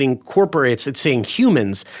it incorporates, it's saying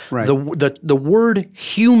humans. Right. The word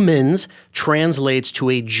humans translates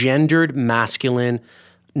to a gendered masculine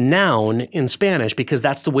noun in Spanish, because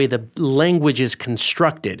that's the way the language is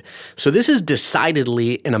constructed. So this is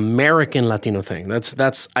decidedly an American Latino thing.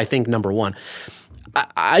 That's I think number one.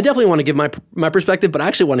 I definitely want to give my perspective, but I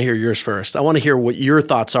actually want to hear yours first. I want to hear what your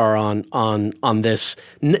thoughts are on this.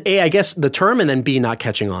 A, I guess the term, and then B, not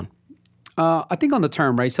catching on. I think on the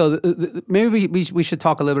term, right? So maybe we should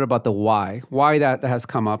talk a little bit about the why that has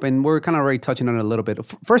come up, and we're kind of already touching on it a little bit.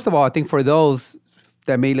 First of all, I think for those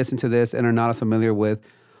that may listen to this and are not as familiar with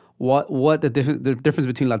what the difference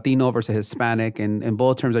between Latino versus Hispanic, and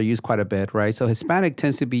both terms are used quite a bit, right? So Hispanic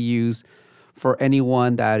tends to be used for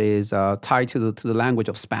anyone that is tied to the language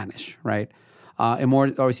of Spanish, right? And more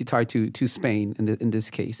obviously tied to Spain in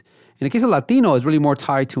this case. In the case of Latino, it's really more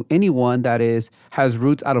tied to anyone that has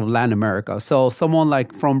roots out of Latin America. So someone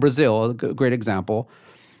like from Brazil, a great example,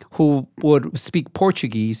 who would speak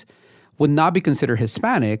Portuguese would not be considered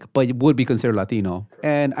Hispanic, but would be considered Latino.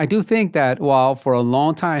 And I do think that while for a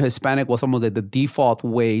long time Hispanic was almost like the default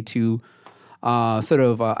way to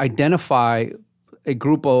identify a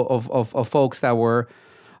group of folks that were,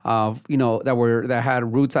 that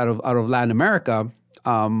had roots out of Latin America,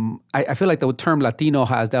 I feel like the term Latino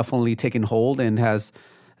has definitely taken hold and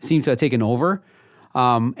seems to have taken over.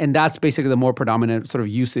 And that's basically the more predominant sort of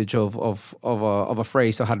usage of a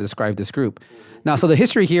phrase of how to describe this group. Now, so the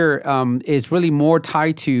history here is really more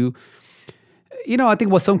tied to, I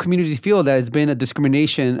think what some communities feel that has been a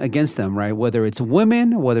discrimination against them, right? Whether it's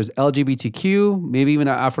women, whether it's LGBTQ, maybe even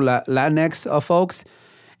Afro-Latinx folks.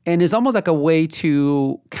 And it's almost like a way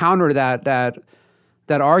to counter that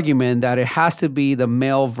argument that it has to be the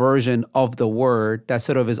male version of the word that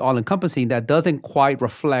sort of is all-encompassing, that doesn't quite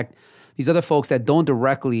reflect these other folks that don't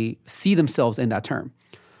directly see themselves in that term.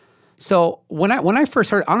 So when I first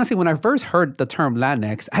heard the term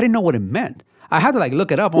Latinx, I didn't know what it meant. I had to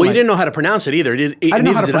look it up. Well, you didn't know how to pronounce it either. I didn't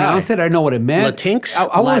know how to pronounce it. I didn't know what it meant. Latinx?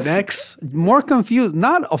 I was Latinx? more confused,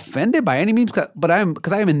 not offended by any means, but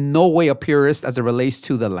because I am in no way a purist as it relates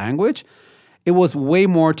to the language. It was way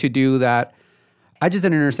more to do that I just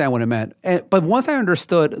didn't understand what it meant. But once I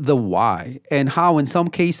understood the why and how in some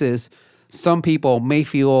cases some people may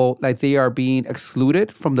feel like they are being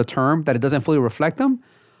excluded from the term, that it doesn't fully reflect them,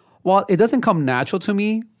 well, it doesn't come natural to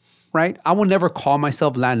me, right? I will never call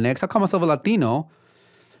myself Latinx. I call myself a Latino.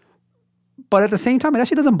 But at the same time, it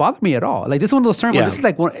actually doesn't bother me at all. This is one of those terms where this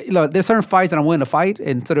is there's certain fights that I'm willing to fight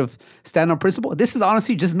and sort of stand on principle. This is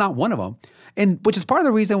honestly just not one of them. And which is part of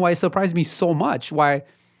the reason why it surprised me so much, why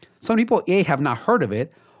some people, A, have not heard of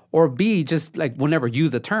it, or B, just will never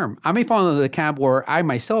use the term. I may fall into the camp where I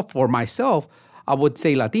myself, I would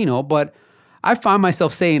say Latino, but I find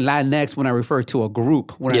myself saying Latinx when I refer to a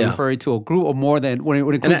group, I refer to a group or more than, when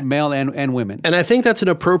it includes male and women. And I think that's an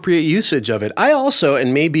appropriate usage of it. I also,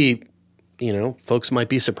 and maybe, folks might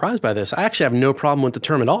be surprised by this, I actually have no problem with the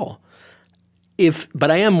term at all. But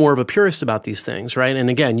I am more of a purist about these things, right? And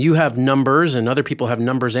again, you have numbers and other people have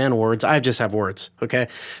numbers and words. I just have words, okay?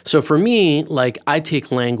 So for me, I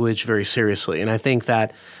take language very seriously. And I think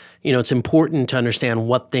that, it's important to understand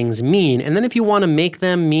what things mean. And then if you want to make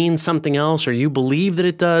them mean something else or you believe that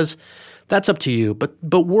it does, that's up to you. But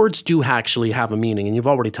words do actually have a meaning. And you've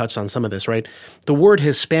already touched on some of this, right? The word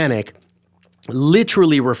Hispanic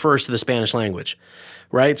literally refers to the Spanish language,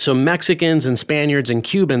 right? So Mexicans and Spaniards and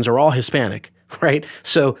Cubans are all Hispanic, right?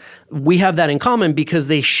 So we have that in common because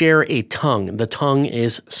they share a tongue. The tongue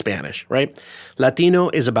is Spanish, right? Latino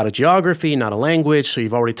is about a geography, not a language. So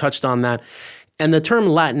you've already touched on that. And the term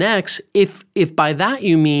Latinx, if by that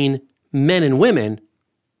you mean men and women,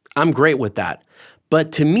 I'm great with that.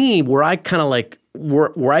 But to me, where I kind of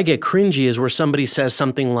where I get cringy is where somebody says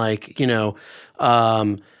something like, we're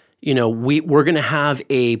going to have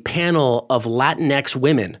a panel of Latinx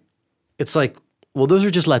women. It's well, those are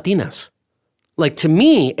just Latinas. To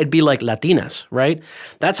me, it'd be like Latinas, right?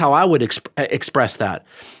 That's how I would express that.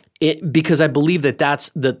 Because I believe that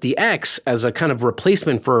the X as a kind of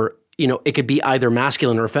replacement for, it could be either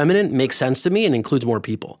masculine or feminine, makes sense to me and includes more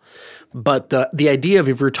people. But the idea of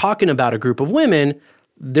if you're talking about a group of women,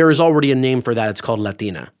 there is already a name for that. It's called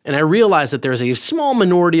Latina. And I realize that there's a small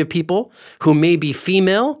minority of people who may be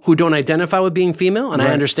female, who don't identify with being female, and right.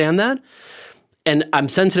 I understand that. And I'm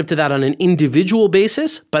sensitive to that on an individual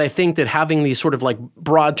basis, but I think that having these sort of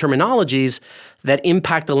broad terminologies that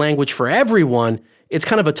impact the language for everyone, it's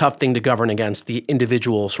kind of a tough thing to govern against the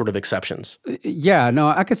individual sort of exceptions. Yeah, no,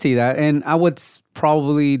 I could see that. And I would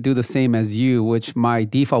probably do the same as you, which my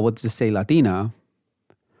default would just say Latina.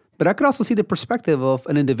 But I could also see the perspective of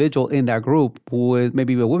an individual in that group who is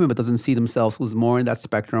maybe a woman but doesn't see themselves, who's more in that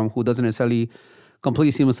spectrum, who doesn't necessarily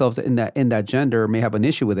completely see themselves in that gender, may have an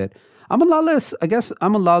issue with it. I'm a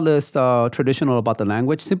lot less traditional about the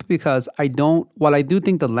language simply because while I do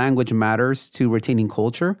think the language matters to retaining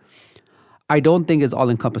culture, I don't think it's all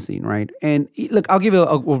encompassing, right? And look, I'll give you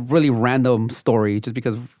a really random story just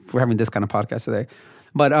because we're having this kind of podcast today.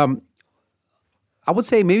 But I would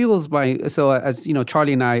say maybe it was as you know,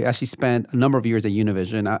 Charlie and I actually spent a number of years at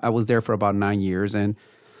Univision. I was there for about 9 years. And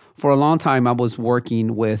for a long time, I was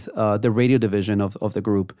working with the radio division of the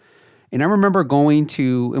group. And I remember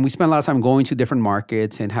and we spent a lot of time going to different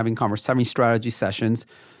markets and having strategy sessions.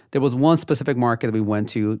 There was one specific market that we went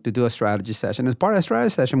to do a strategy session. As part of that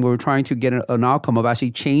strategy session, we were trying to get an outcome of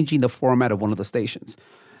actually changing the format of one of the stations.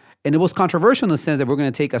 And it was controversial in the sense that we're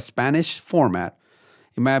going to take a Spanish format.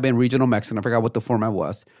 It might have been regional Mexican. I forgot what the format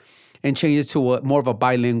was. And change it to more of a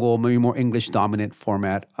bilingual, maybe more English-dominant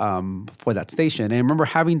format for that station. And I remember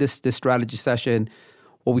having this strategy session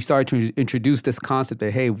where we started to introduce this concept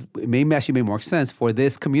that, hey, it may actually make more sense for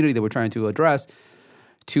this community that we're trying to address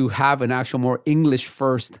to have an actual more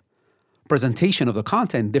English-first presentation of the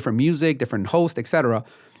content, different music, different hosts, etc. And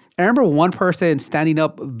I remember one person standing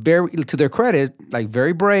up, very to their credit,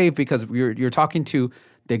 very brave, because you're talking to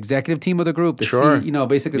the executive team of the group,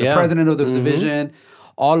 basically the president of the division,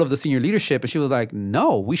 all of the senior leadership, and she was like,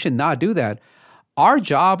 "No, we should not do that. Our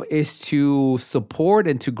job is to support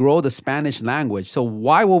and to grow the Spanish language. So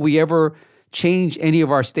why will we ever change any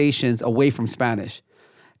of our stations away from Spanish?"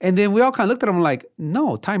 And then we all kind of looked at them like,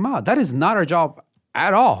 no, time out. That is not our job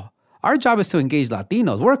at all. Our job is to engage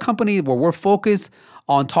Latinos. We're a company where we're focused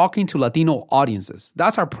on talking to Latino audiences.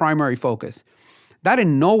 That's our primary focus. That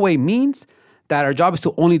in no way means that our job is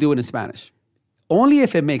to only do it in Spanish. Only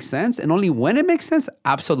if it makes sense and only when it makes sense,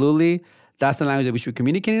 absolutely. that's the language that we should be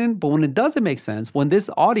communicating in. But when it doesn't make sense, when this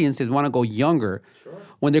audiences want to go younger,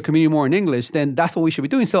 when they're communicating more in English, then that's what we should be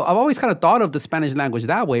doing. So I've always kind of thought of the Spanish language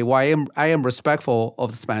that way, where I am respectful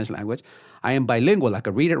of the Spanish language. I am bilingual. I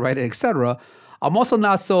can read it, write it, etc. I'm also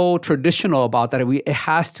not so traditional about that. It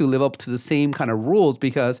has to live up to the same kind of rules,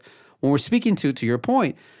 because when we're speaking to your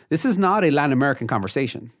point, this is not a Latin American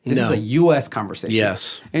conversation. This is a U.S. conversation.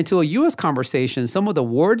 Yes. And to a U.S. conversation, some of the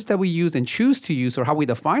words that we use and choose to use, or how we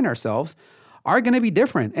define ourselves, are going to be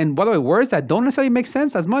different. And by the way, words that don't necessarily make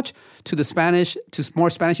sense as much to the Spanish, to more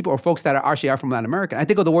Spanish people or folks that actually are from Latin America. I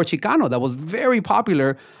think of the word Chicano that was very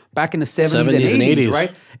popular back in the 70s and 80s,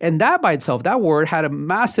 right? And that by itself, that word had a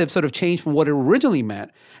massive sort of change from what it originally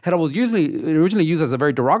meant. It was originally used as a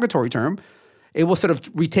very derogatory term. It was sort of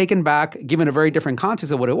retaken back, given a very different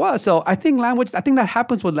context of what it was. So I think that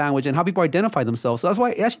happens with language and how people identify themselves. So that's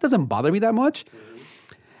why it actually doesn't bother me that much.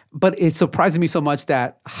 But it surprises me so much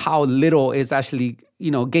that how little is actually,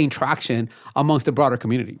 gained traction amongst the broader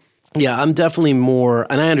community. Yeah, I'm definitely more,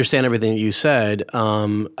 and I understand everything that you said.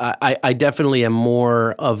 I definitely am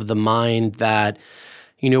more of the mind that,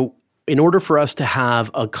 in order for us to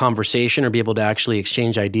have a conversation or be able to actually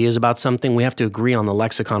exchange ideas about something, we have to agree on the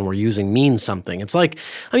lexicon we're using means something. It's like,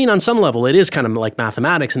 on some level, it is kind of like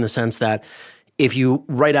mathematics in the sense that if you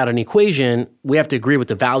write out an equation, we have to agree with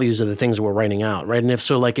the values of the things we're writing out, right? And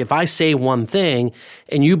if I say one thing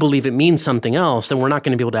and you believe it means something else, then we're not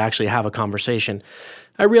going to be able to actually have a conversation.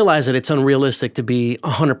 I realize that it's unrealistic to be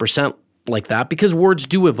 100% like that, because words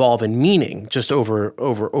do evolve in meaning just over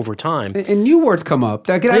time. And new words come up.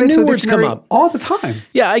 That get new words come up all the time.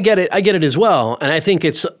 Yeah, I get it as well. And I think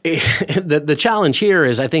it's the challenge here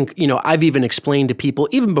is, I think, I've even explained to people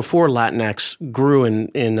even before Latinx grew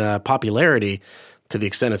in popularity, to the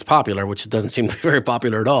extent it's popular, which doesn't seem to be very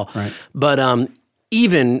popular at all. Right. But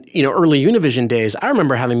even early Univision days, I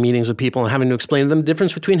remember having meetings with people and having to explain to them the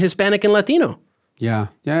difference between Hispanic and Latino. Yeah,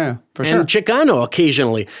 for sure. And Chicano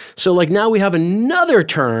occasionally. So now we have another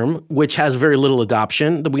term which has very little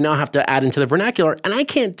adoption that we now have to add into the vernacular. And I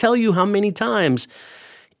can't tell you how many times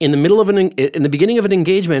in the beginning of an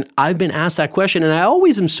engagement, I've been asked that question. And I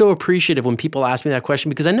always am so appreciative when people ask me that question,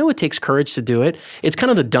 because I know it takes courage to do it. It's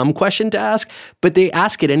kind of the dumb question to ask, but they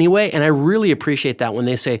ask it anyway. And I really appreciate that when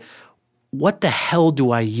they say, what the hell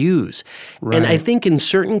do I use? Right. And I think in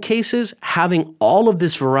certain cases, having all of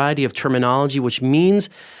this variety of terminology, which means,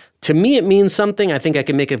 to me, it means something. I think I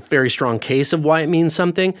can make a very strong case of why it means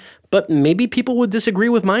something, but maybe people would disagree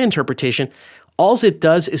with my interpretation. All it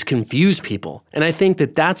does is confuse people. And I think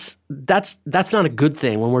that's not a good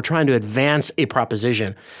thing when we're trying to advance a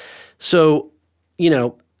proposition. So,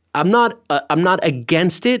 I'm not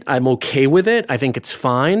against it. I'm okay with it. I think it's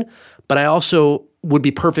fine, but I also would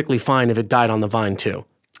be perfectly fine if it died on the vine too.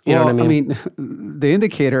 You know what I mean? The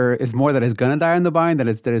indicator is more that it's going to die on the vine than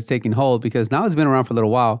it's taking hold, because now it's been around for a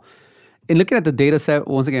little while. And looking at the data set,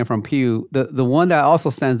 once again, from Pew, the one that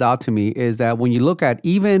also stands out to me is that when you look at,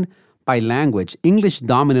 even by language,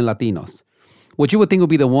 English-dominant Latinos, what you would think would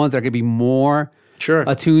be the ones that are going to be more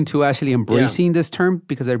attuned to actually embracing this term,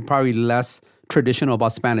 because they're probably less traditional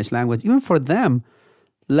about Spanish language, even for them,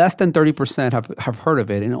 less than 30% have heard of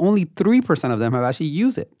it, and only 3% of them have actually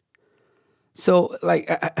used it. So,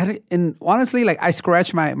 and honestly, I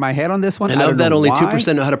scratch my head on this one. And of that, only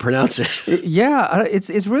 2% know how to pronounce it.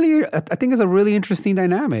 It's really, I think it's a really interesting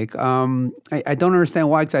dynamic. I don't understand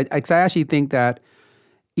why, because I actually think that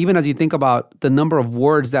even as you think about the number of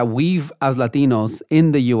words that we've, as Latinos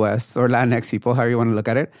in the U.S., or Latinx people, however you want to look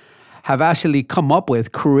at it, have actually come up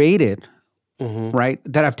with, created, right,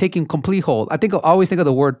 that have taken complete hold. I always think of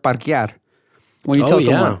the word parquear when you tell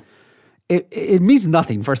someone. It means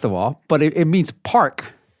nothing, first of all, but it means park.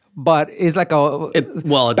 But it's like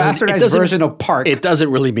bastardized version of park. It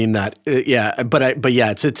doesn't really mean that.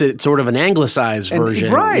 It's sort of an anglicized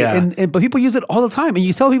version. Right. Yeah. But people use it all the time. And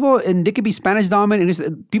you tell people, and they could be Spanish dominant,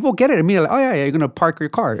 and people get it. I mean, you're going to park your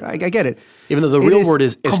car. I get it. Even though the real word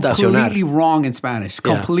is estacionar. Completely wrong in Spanish.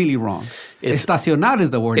 Completely wrong. Estacionar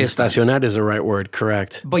is the word. Estacionar is the right word,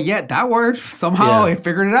 correct. But yet that word, somehow it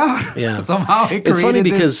figured it out. Yeah. Somehow it created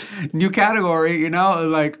this new category, And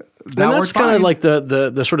that's kind of like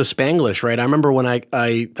the sort of Spanglish, right? I remember when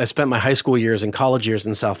I spent my high school years and college years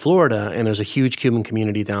in South Florida, and there's a huge Cuban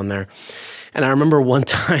community down there. And I remember one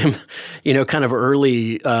time, kind of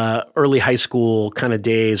early high school kind of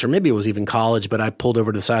days, or maybe it was even college, but I pulled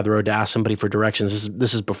over to the side of the road to ask somebody for directions.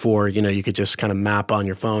 This is before, you could just kind of map on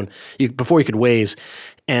your phone, before you could Waze.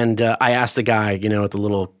 And I asked the guy, at the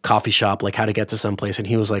little coffee shop, how to get to someplace. And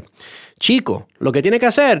he was like, Chico, lo que tiene que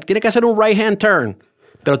hacer un right-hand turn.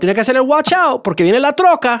 Pero tiene que hacer el watch out porque viene la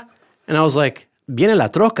troca. And I was like, viene la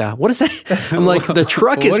troca. What is that? I'm like, the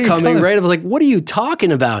truck is coming, right? I'm like, what are you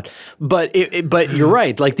talking about? But but you're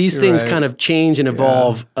right. Like these things kind of change and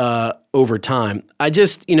evolve over time. I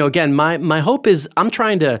just, again, my hope is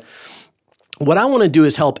what I want to do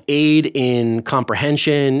is help aid in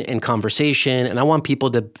comprehension and conversation, and I want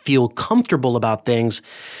people to feel comfortable about things.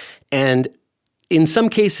 And in some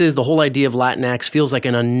cases, the whole idea of Latinx feels like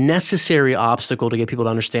an unnecessary obstacle to get people to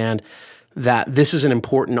understand that this is an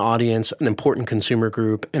important audience, an important consumer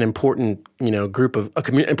group, an important group of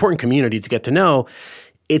important community to get to know.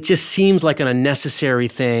 It just seems like an unnecessary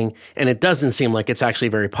thing, and it doesn't seem like it's actually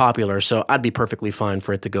very popular. So I'd be perfectly fine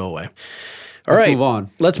for it to go away. Let's move on.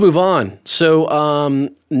 Let's move on. So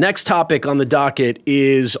next topic on the docket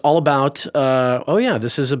is all about,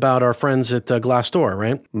 this is about our friends at Glassdoor,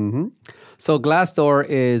 right? Mm-hmm. So Glassdoor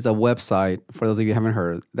is a website, for those of you who haven't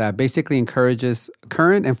heard, that basically encourages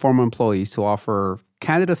current and former employees to offer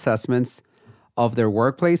candid assessments of their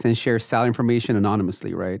workplace and share salary information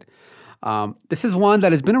anonymously, right? This is one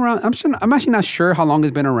that has been around. I'm actually not sure how long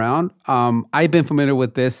it's been around. I've been familiar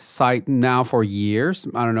with this site now for years.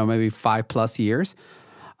 I don't know, maybe 5+ years.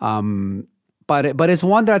 But it's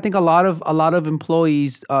one that I think a lot of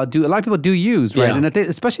employees do. A lot of people do use, right? Yeah. And I think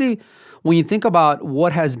especially when you think about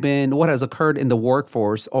what has occurred in the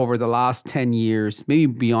workforce over the last 10 years, maybe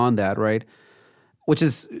beyond that, right? Which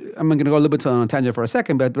is, I'm going to go a little bit on a tangent for a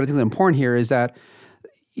second, but I think it's important here is that,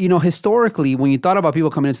 historically, when you thought about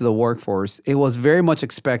people coming into the workforce, it was very much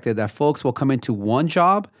expected that folks will come into one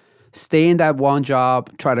job, stay in that one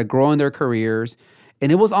job, try to grow in their careers,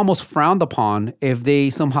 and it was almost frowned upon if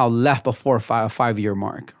they somehow left before a 5-year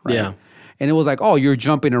mark, right? Yeah. And it was like, oh, you're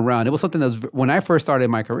jumping around. It was something that was, when I first started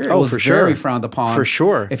my career, it was very frowned upon. For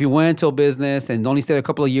sure. If you went into a business and only stayed a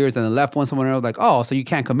couple of years and then left one somewhere else, like, oh, so you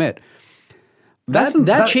can't commit.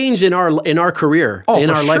 That changed in our career, in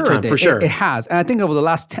our lifetime, for sure. It has. And I think over the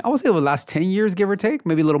last 10 years, give or take,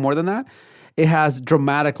 maybe a little more than that, it has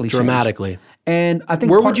dramatically changed. And I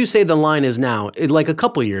think where would you say the line is now? Like a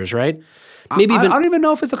couple years, right? Maybe I don't even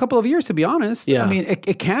know if it's a couple of years, to be honest. Yeah. I mean,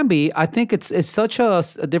 it can be. I think it's such a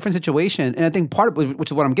different situation. And I think part of which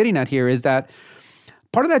is what I'm getting at here, is that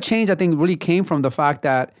part of that change, I think, really came from the fact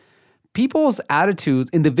that people's attitudes,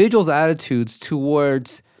 individuals' attitudes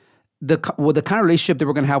towards the kind of relationship they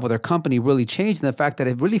were going to have with their company really changed, and the fact that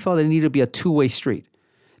it really felt it needed to be a two-way street.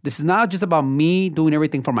 This is not just about me doing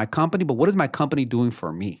everything for my company, but what is my company doing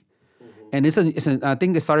for me? And I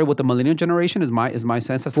think it started with the millennial generation. Is my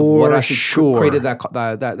sense as to what actually created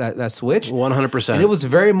that switch. 100%. And it was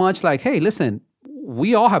very much like, hey, listen,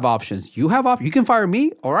 we all have options. You have options. You can fire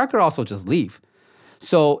me, or I could also just leave.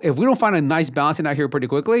 So if we don't find a nice balancing out here pretty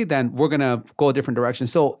quickly, then we're gonna go a different direction.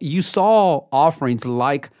 So you saw offerings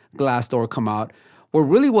like Glassdoor come out, where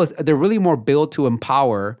they're really more built to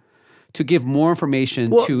empower, to give more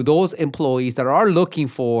information to those employees that are looking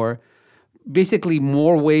for basically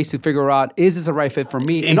more ways to figure out, is this a right fit for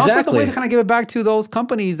me? And also it's a way to kind of give it back to those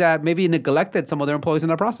companies that maybe neglected some of their employees in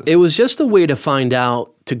that process. It was just a way to find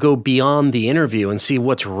out, to go beyond the interview and see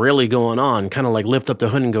what's really going on, kind of like lift up the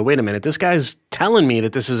hood and go, wait a minute, this guy's telling me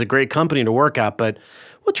that this is a great company to work at, but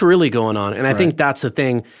what's really going on? And I think that's the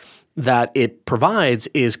thing that it provides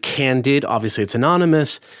is candid, obviously it's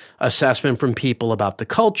anonymous, assessment from people about the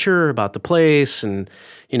culture, about the place, and,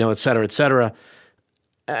 et cetera, et cetera.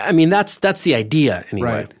 I mean, that's the idea anyway.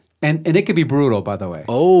 Right. And it could be brutal, by the way.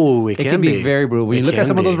 Oh, it can be very brutal. When you look at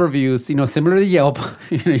some of those reviews, similar to Yelp,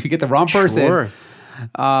 you get the wrong person. Sure.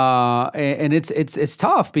 And it's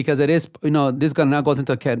tough because it is, this now goes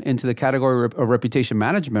into the category of reputation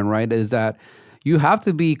management, right? Is that you have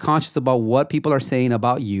to be conscious about what people are saying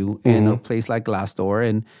about you in a place like Glassdoor,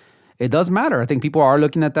 and it does matter. I think people are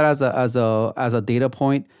looking at that as a data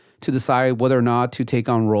point to decide whether or not to take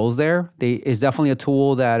on roles there. It's definitely a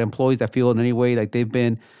tool that employees that feel in any way like they've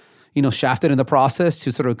been, shafted in the process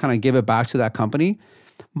to sort of kind of give it back to that company.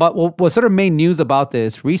 But what sort of made news about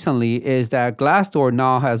this recently is that Glassdoor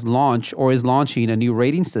now has launched or is launching a new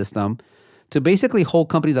rating system to basically hold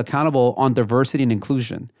companies accountable on diversity and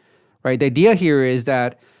inclusion, right? The idea here is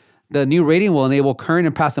that the new rating will enable current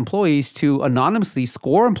and past employees to anonymously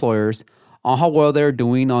score employers on how well they're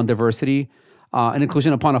doing on diversity and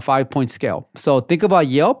inclusion upon a 5-point scale. So think about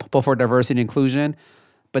Yelp, but for diversity and inclusion,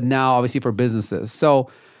 but now obviously for businesses. So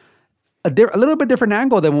a little bit different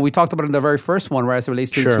angle than what we talked about in the very first one, right, as it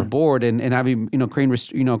relates to board and having,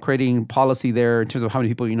 creating policy there in terms of how many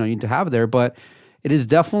people, you need to have there. But it is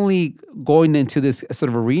definitely going into this sort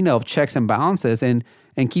of arena of checks and balances and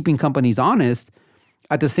keeping companies honest.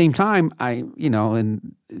 At the same time,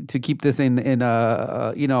 and to keep this in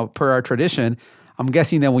per our tradition, I'm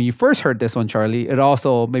guessing that when you first heard this one, Charlie, it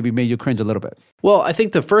also maybe made you cringe a little bit. Well, I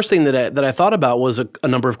think the first thing that I thought about was a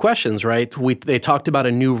number of questions, right? They talked about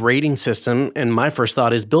a new rating system, and my first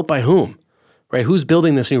thought is built by whom, right? Who's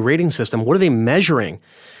building this new rating system? What are they measuring,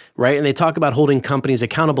 right? And they talk about holding companies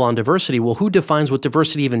accountable on diversity. Well, who defines what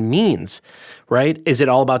diversity even means, right? Is it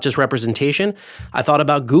all about just representation? I thought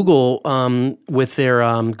about Google with their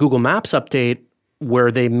Google Maps update,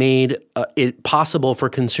 where they made it possible for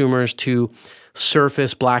consumers to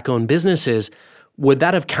surface Black-owned businesses. Would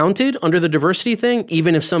that have counted under the diversity thing,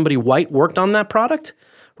 even if somebody white worked on that product?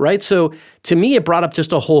 Right? So to me, it brought up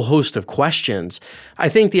just a whole host of questions. I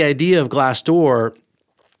think the idea of Glassdoor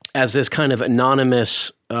as this kind of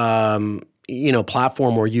anonymous platform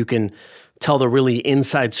where you can tell the really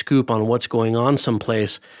inside scoop on what's going on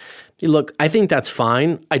someplace. Look, I think that's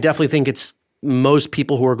fine. I definitely think it's most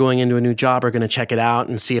people who are going into a new job are going to check it out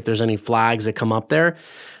and see if there's any flags that come up there.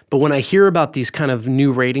 But when I hear about these kind of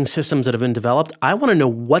new rating systems that have been developed, I want to know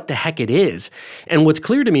what the heck it is. And what's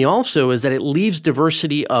clear to me also is that it leaves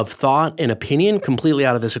diversity of thought and opinion completely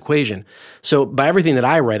out of this equation. So by everything that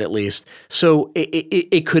I read, at least, so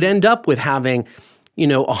it could end up with having,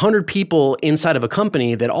 100 people inside of a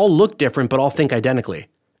company that all look different but all think identically.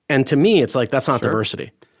 And to me, it's like, that's not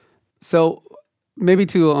diversity. So maybe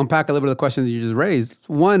to unpack a little bit of the questions you just raised,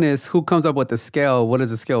 one is who comes up with the scale? What does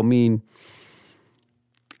the scale mean?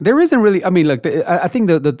 There isn't really, look, I think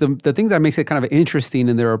the things that makes it kind of interesting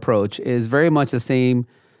in their approach is very much the same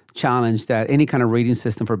challenge that any kind of rating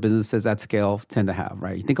system for businesses at scale tend to have,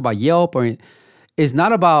 right? You think about Yelp, or it's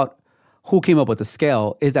not about who came up with the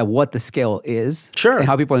scale, is that what the scale is. Sure. And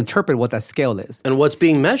how people interpret what that scale is. And what's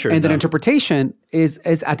being measured. And the interpretation is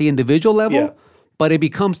at the individual level, but it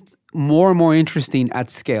becomes more and more interesting at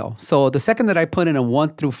scale. So the second that I put in a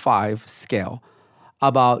 1 through 5 scale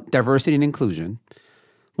about diversity and inclusion,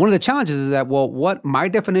 one of the challenges is that, well, what my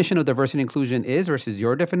definition of diversity and inclusion is versus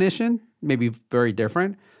your definition may be very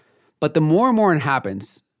different. But the more and more it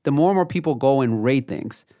happens, the more and more people go and rate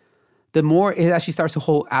things, the more it actually starts to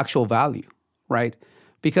hold actual value, right?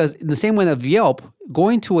 Because in the same way of Yelp,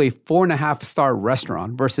 going to a 4.5-star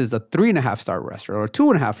restaurant versus a 3.5-star restaurant or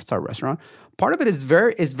 2.5-star restaurant, part of it is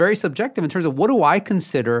very subjective in terms of what do I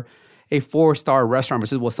consider a 4-star restaurant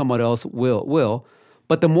versus what someone else will.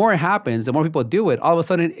 But the more it happens, the more people do it, all of a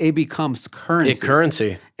sudden it becomes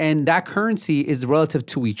currency. And that currency is relative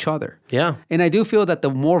to each other. Yeah. And I do feel that the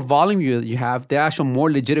more volume you have, the actual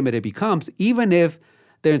more legitimate it becomes, even if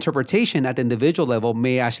the interpretation at the individual level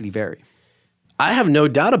may actually vary. I have no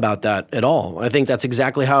doubt about that at all. I think that's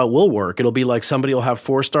exactly how it will work. It'll be like somebody will have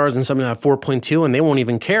 4 stars and somebody will have 4.2, and they won't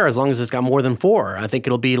even care as long as it's got more than 4. I think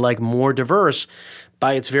it'll be like more diverse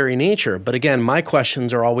by its very nature. But again, my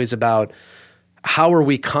questions are always about how are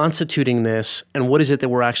we constituting this and what is it that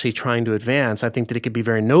we're actually trying to advance? I think that it could be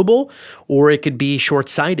very noble or it could be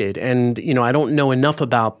short-sighted. And, I don't know enough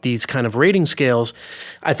about these kind of rating scales.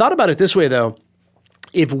 I thought about it this way, though.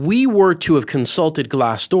 If we were to have consulted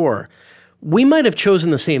Glassdoor, we might have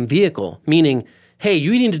chosen the same vehicle, meaning, hey,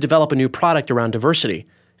 you need to develop a new product around diversity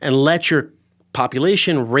and let your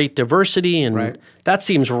population rate diversity. And that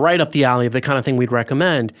seems right up the alley of the kind of thing we'd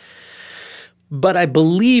recommend. But I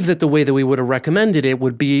believe that the way that we would have recommended it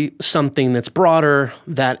would be something that's broader,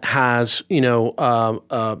 that has,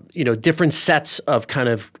 different sets of kind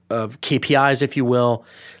of KPIs, if you will.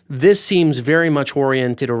 This seems very much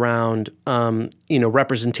oriented around,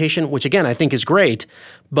 representation, which again, I think is great,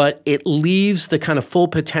 but it leaves the kind of full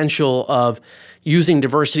potential of using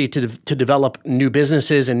diversity to develop new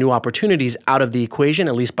businesses and new opportunities out of the equation,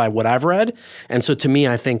 at least by what I've read. And so to me,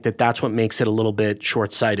 I think that that's what makes it a little bit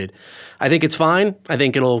short-sighted. I think it's fine. I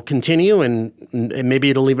think it'll continue, and maybe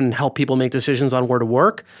it'll even help people make decisions on where to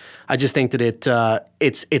work. I just think that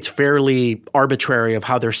it's fairly arbitrary of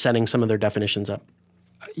how they're setting some of their definitions up.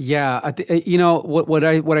 Yeah, what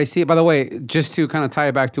I see. By the way, just to kind of tie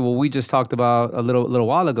it back to what we just talked about a little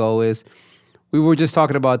while ago, is we were just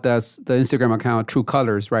talking about the Instagram account True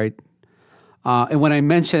Colors, right? And when I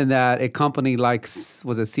mentioned that a company like,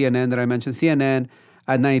 was it CNN that I mentioned? CNN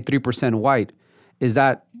at 93% white, is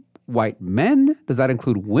that white men? Does that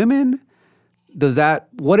include women?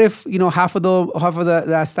 What if half of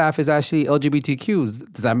that staff is actually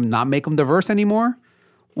LGBTQs? Does that not make them diverse anymore?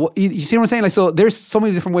 Well, you see what I'm saying? Like, so there's so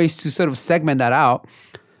many different ways to sort of segment that out.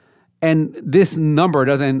 And this number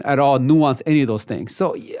doesn't at all nuance any of those things.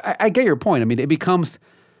 So I get your point. I mean, it becomes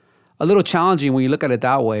a little challenging when you look at it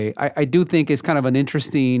that way. I do think it's kind of an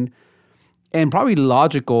interesting and probably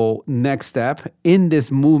logical next step in this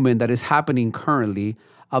movement that is happening currently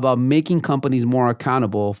about making companies more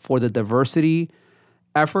accountable for the diversity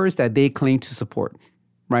efforts that they claim to support,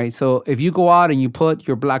 right? So if you go out and you put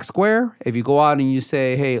your black square, if you go out and you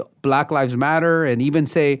say, hey, Black Lives Matter, and even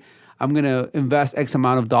say, I'm going to invest X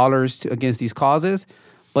amount of dollars against these causes,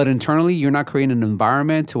 but internally you're not creating an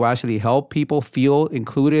environment to actually help people feel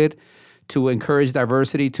included, to encourage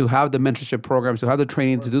diversity, to have the mentorship programs, to have the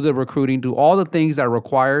training, to do the recruiting, do all the things that are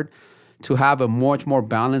required to have a much more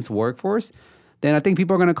balanced workforce, then I think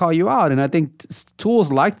people are going to call you out. And I think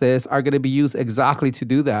tools like this are going to be used exactly to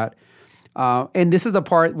do that. And this is the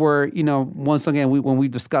part where, once again, when we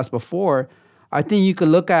discussed before, I think you could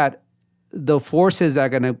look at the forces that are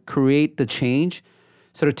going to create the change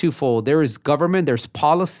sort of twofold. There is government, there's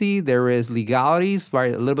policy, there is legalities,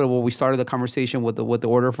 right? A little bit of what we started the conversation with the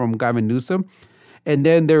order from Gavin Newsom. And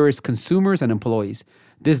then there is consumers and employees.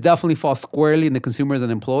 This definitely falls squarely in the consumers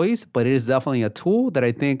and employees, but it is definitely a tool that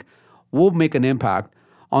I think will make an impact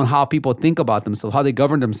on how people think about themselves, how they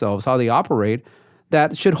govern themselves, how they operate,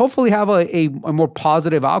 that should hopefully have a more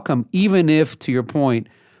positive outcome, even if, to your point,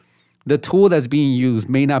 the tool that's being used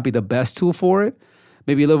may not be the best tool for it.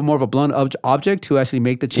 Maybe a little more of a blunt object to actually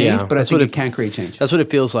make the change, but I think it can create change. That's what it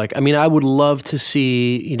feels like. I mean, I would love to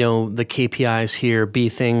see, the KPIs here be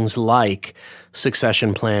things like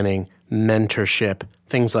succession planning, mentorship,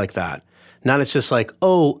 things like that. Not it's just like,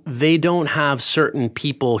 oh, they don't have certain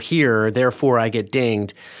people here, therefore I get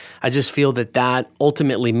dinged. I just feel that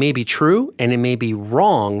ultimately may be true and it may be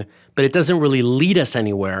wrong, but it doesn't really lead us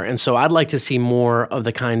anywhere. And so I'd like to see more of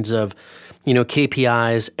the kinds of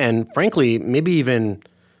KPIs, and frankly, maybe even,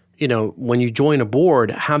 when you join a board,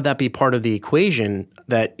 have that be part of the equation,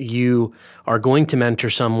 that you are going to mentor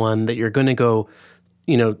someone, that you're going to go,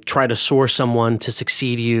 try to source someone to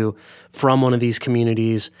succeed you from one of these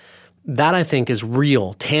communities. That I think is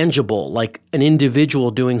real, tangible, like an individual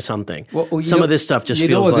doing something. Well, Some of this stuff just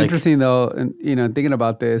feels like... what's interesting though, and thinking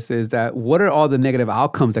about this is that what are all the negative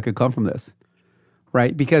outcomes that could come from this?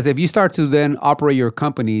 Right? Because if you start to then operate your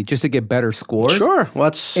company just to get better scores, sure.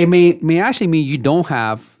 It may actually mean you don't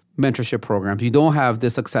have mentorship programs, you don't have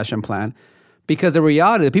this succession plan, because the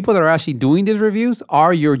reality, the people that are actually doing these reviews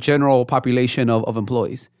are your general population of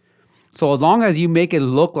employees. So as long as you make it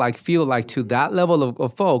feel like to that level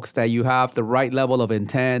of folks that you have the right level of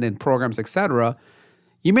intent and programs, et cetera,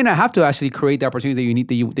 you may not have to actually create the opportunities that you need,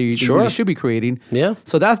 that you really should be creating. Yeah.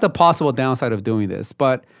 So that's the possible downside of doing this.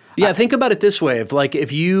 But yeah, think about it this way.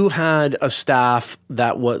 If you had a staff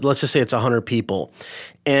that was, let's just say it's 100 people,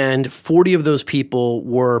 and 40 of those people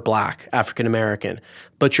were Black, African American,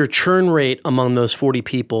 but your churn rate among those 40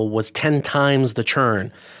 people was 10 times the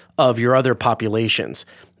churn of your other populations,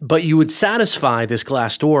 but you would satisfy this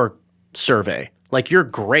Glassdoor survey. Like, you're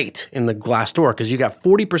great in the Glassdoor because you got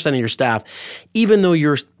 40% of your staff, even though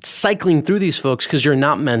you're cycling through these folks because you're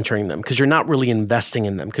not mentoring them, because you're not really investing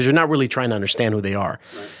in them, because you're not really trying to understand who they are.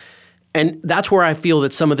 Right. And that's where I feel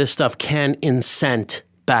that some of this stuff can incent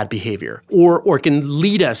bad behavior or can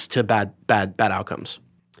lead us to bad outcomes.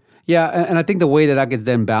 Yeah, and I think the way that gets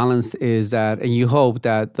then balanced is that, and you hope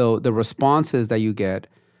that the responses that you get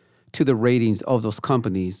to the ratings of those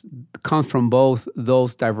companies comes from both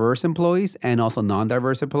those diverse employees and also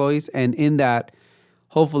non-diverse employees. And in that,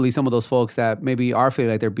 hopefully some of those folks that maybe are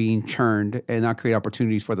feeling like they're being churned and not create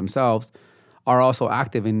opportunities for themselves are also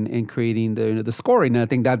active in creating the scoring. And I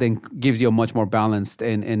think that then gives you a much more balanced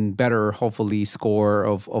and better, hopefully, score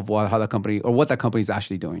of how that company or what that company is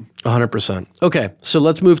actually doing. 100%. Okay, so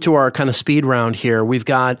let's move to our kind of speed round here. We've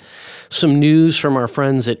got some news from our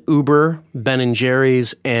friends at Uber, Ben &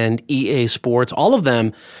 Jerry's, and EA Sports. All of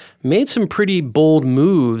them made some pretty bold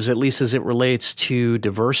moves, at least as it relates to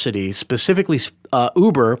diversity. Specifically,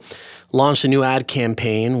 Uber launched a new ad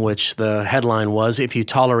campaign, which the headline was, "If you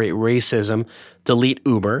tolerate racism, delete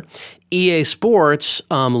Uber." EA Sports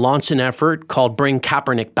launched an effort called Bring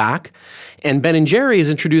Kaepernick Back. And Ben &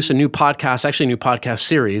 Jerry's introduced a new podcast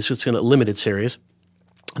series. It's a limited series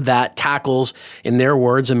that tackles, in their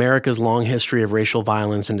words, America's long history of racial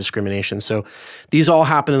violence and discrimination. So these all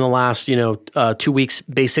happened in the last, 2 weeks,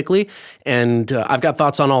 basically. And I've got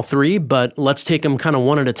thoughts on all three, but let's take them kind of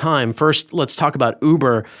one at a time. First, let's talk about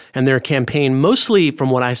Uber and their campaign. Mostly, from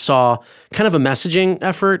what I saw, kind of a messaging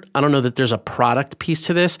effort. I don't know that there's a product piece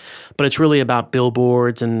to this, but it's really about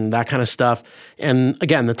billboards and that kind of stuff. And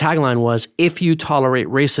again, the tagline was, "If you tolerate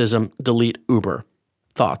racism, delete Uber."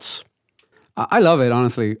 Thoughts? I love it,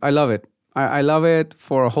 honestly. I love it. I love it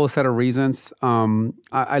for a whole set of reasons.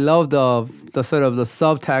 I love the sort of the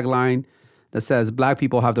sub-tagline that says, Black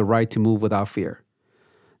people have the right to move without fear.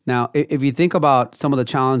 Now, if you think about some of the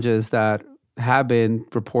challenges that have been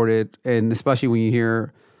reported, and especially when you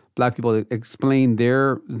hear Black people explain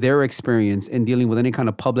their experience in dealing with any kind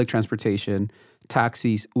of public transportation,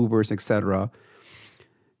 taxis, Ubers, etc.,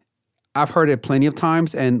 I've heard it plenty of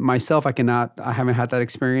times, and myself, I haven't had that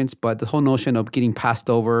experience, but the whole notion of getting passed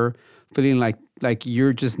over, feeling like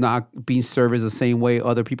you're just not being serviced the same way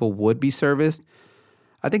other people would be serviced,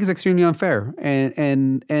 I think is extremely unfair.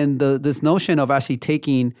 And this notion of actually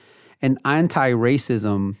taking an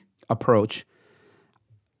anti-racism approach,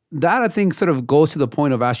 that I think sort of goes to the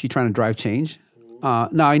point of actually trying to drive change.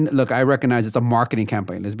 Now, I recognize it's a marketing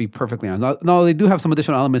campaign. Let's be perfectly honest. No, they do have some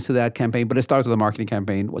additional elements to that campaign, but it starts with a marketing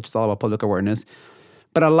campaign, which is all about public awareness.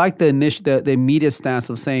 But I like the immediate stance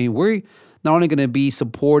of saying we're not only going to be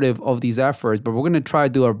supportive of these efforts, but we're going to try to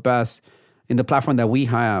do our best in the platform that we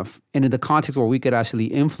have and in the context where we could actually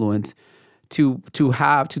influence to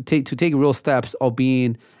take real steps of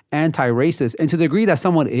being anti-racist. And to the degree that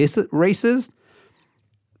someone is racist,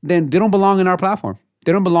 then they don't belong in our platform.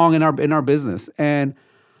 They don't belong in our business. And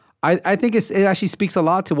I think it actually speaks a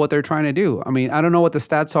lot to what they're trying to do. I mean, I don't know what the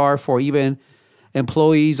stats are for even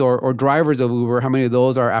employees or drivers of Uber, how many of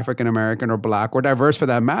those are African American or Black or diverse for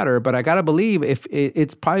that matter. But I got to believe if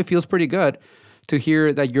it probably feels pretty good to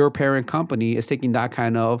hear that your parent company is taking that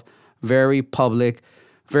kind of very public,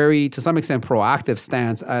 very, to some extent, proactive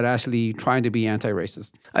stance at actually trying to be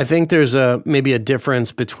anti-racist. I think there's maybe a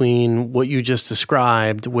difference between what you just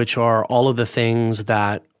described, which are all of the things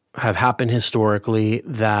that have happened historically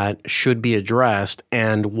that should be addressed,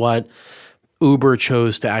 and what Uber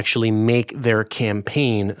chose to actually make their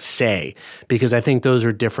campaign say, because I think those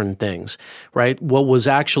are different things, right? What was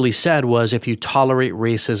actually said was, if you tolerate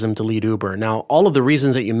racism, delete Uber. Now, all of the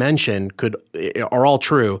reasons that you mentioned are all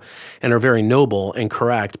true and are very noble and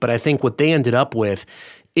correct, but I think what they ended up with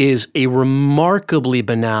is a remarkably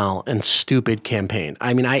banal and stupid campaign.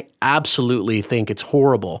 I mean, I absolutely think it's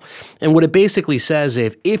horrible. And what it basically says,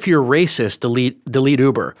 if you're racist, delete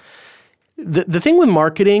Uber. The thing with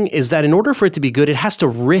marketing is that in order for it to be good, it has to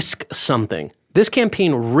risk something. This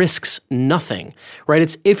campaign risks nothing, right?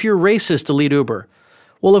 It's, if you're racist, delete Uber.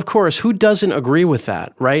 Well, of course, who doesn't agree with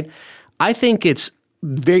that, right? I think it's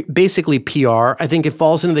basically PR. I think it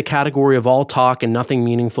falls into the category of all talk and nothing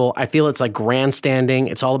meaningful. I feel it's like grandstanding.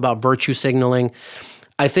 It's all about virtue signaling.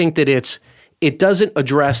 I think that it doesn't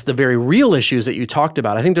address the very real issues that you talked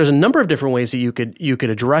about. I think there's a number of different ways that you could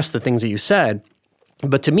address the things that you said.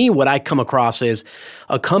 But to me, what I come across is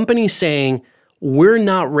a company saying, we're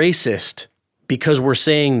not racist because we're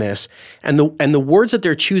saying this. And the words that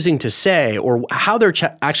they're choosing to say, or how they're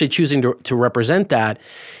actually choosing to represent that,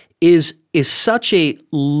 is such a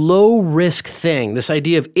low-risk thing. This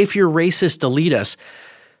idea of, if you're racist, delete us.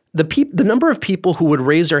 The number of people who would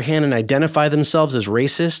raise their hand and identify themselves as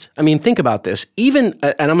racist, I mean, think about this. Even,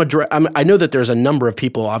 and I know that there's a number of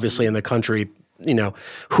people, obviously, in the country,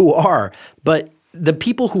 who are, but the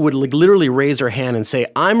people who would literally raise their hand and say,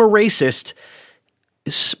 I'm a racist,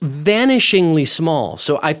 is vanishingly small.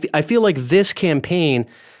 So I feel like this campaign,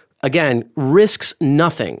 again, risks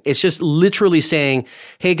nothing. It's just literally saying,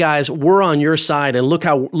 hey guys, we're on your side, and look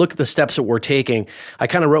at the steps that we're taking. I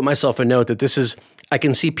kind of wrote myself a note that I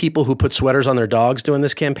can see people who put sweaters on their dogs doing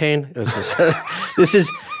this campaign. This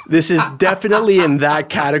is definitely in that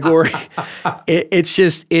category.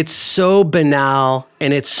 It's so banal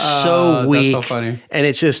and it's so weak. That's so funny. And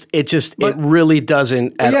it really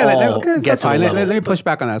doesn't at all get to the level. Let me push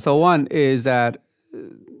back on that. So one is that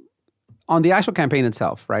on the actual campaign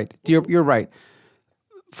itself, right? You're right.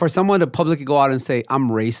 For someone to publicly go out and say, I'm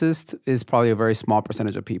racist, is probably a very small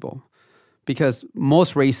percentage of people. Because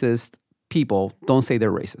most racist people don't say they're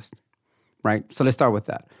racist, right? So let's start with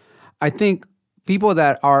that. I think people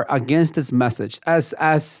that are against this message,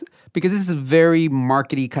 because this is a very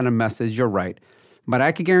markety kind of message, you're right. But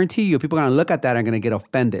I can guarantee you, people are going to look at that and are going to get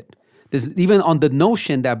offended. Even on the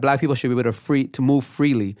notion that Black people should be able to move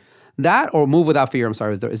freely. That, or move without fear, I'm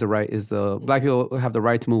sorry, is the Black people have the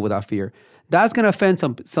right to move without fear. That's going to offend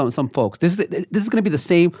some folks. This is going to be the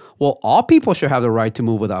same, well, all people should have the right to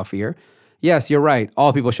move without fear. Yes, you're right.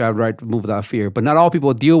 All people should have the right to move without fear, but not all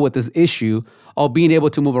people deal with this issue of being able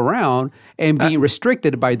to move around and being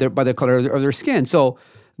restricted by the color of their skin. So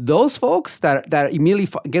those folks that immediately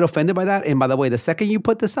get offended by that, and by the way, the second you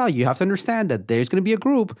put this out, you have to understand that there's going to be a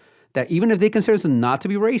group that, even if they consider them not to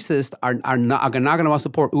be racist, are not going to want to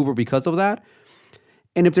support Uber because of that.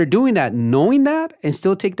 And if they're doing that, knowing that, and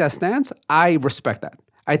still take that stance, I respect that.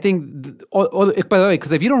 I think, by the way,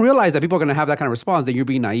 because if you don't realize that people are going to have that kind of response, then you're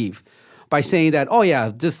being naive. By saying that, oh yeah,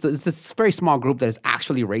 just this very small group that is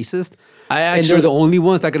actually racist, and they're the only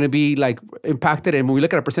ones that are going to be like impacted. And when we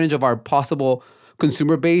look at a percentage of our possible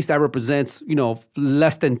consumer base, that represents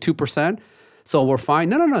less than 2%. So we're fine.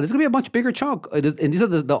 No. There's going to be a much bigger chunk. And these are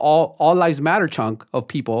the all lives matter chunk of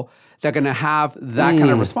people that are going to have that kind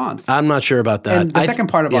of response. I'm not sure about that. And the second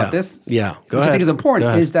part about this, go ahead. I think is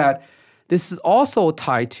important, is that this is also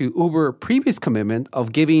tied to Uber's previous commitment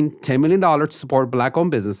of giving $10 million to support Black-owned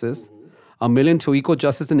businesses, $1 million to equal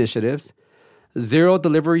justice initiatives, 0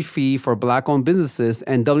 delivery fee for Black-owned businesses,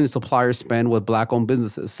 and doubling supplier spend with Black-owned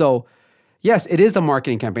businesses. So, yes, it is a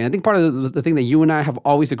marketing campaign. I think part of the thing that you and I have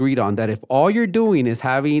always agreed on, that if all you're doing is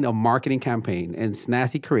having a marketing campaign and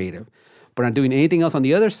snazzy creative, but not doing anything else on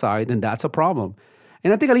the other side, then that's a problem.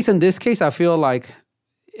 And I think at least in this case, I feel like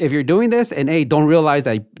if you're doing this and don't realize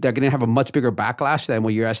that they're going to have a much bigger backlash than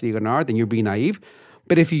what you're actually going to are, then you're being naive.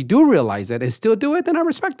 But if you do realize it and still do it, then I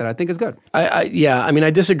respect that. I think it's good.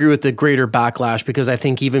 I disagree with the greater backlash, because I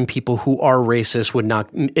think even people who are racist would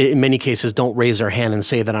not, in many cases, don't raise their hand and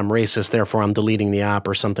say that I'm racist, therefore I'm deleting the app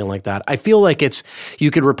or something like that. I feel like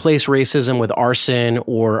you could replace racism with arson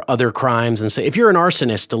or other crimes and say, if you're an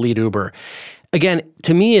arsonist, delete Uber. Again,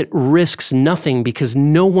 to me, it risks nothing because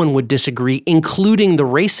no one would disagree, including the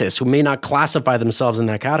racists who may not classify themselves in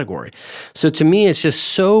that category. So to me, it's just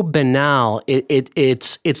so banal.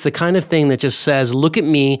 It's the kind of thing that just says, look at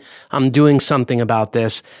me, I'm doing something about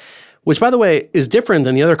this, which, by the way, is different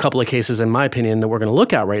than the other couple of cases, in my opinion, that we're going to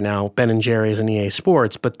look at right now, Ben & Jerry's and EA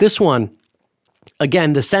Sports. But this one,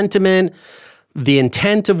 again, the sentiment, the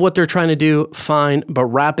intent of what they're trying to do, fine, but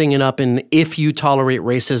wrapping it up in if you tolerate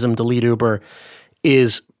racism, delete Uber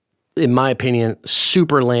is, in my opinion,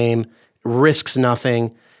 super lame, risks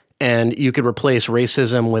nothing, and you could replace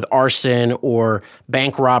racism with arson or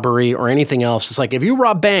bank robbery or anything else. It's like, if you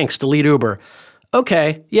rob banks, delete Uber.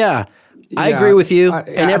 Okay, yeah, I agree with you,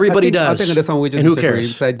 and everybody does. I think this one we just and who disagree,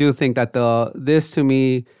 cares? because I do think that this, to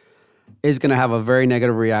me, is going to have a very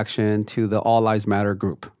negative reaction to the All Lives Matter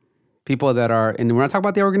group. People that are, and we're not talking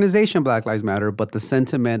about the organization Black Lives Matter, but the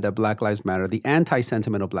sentiment that Black Lives Matter, the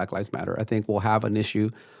anti-sentiment of Black Lives Matter, I think will have an issue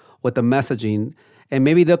with the messaging. And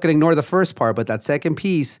maybe they can ignore the first part, but that second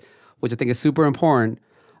piece, which I think is super important,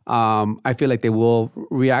 I feel like they will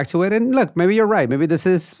react to it. And look, maybe you're right. Maybe this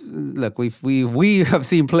is, look, we have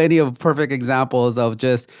seen plenty of perfect examples of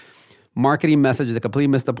just marketing messages that completely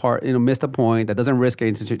miss the point, that doesn't risk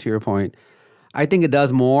getting to your point. I think it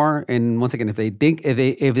does more. And once again, if they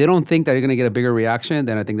don't think that you're going to get a bigger reaction,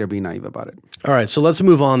 then I think they're being naive about it. All right, so let's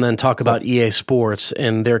move on then, talk about EA Sports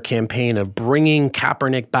and their campaign of bringing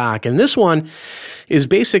Kaepernick back. And this one is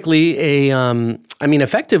basically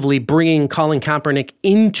effectively bringing Colin Kaepernick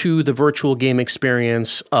into the virtual game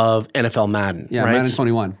experience of NFL Madden. Yeah, right? Madden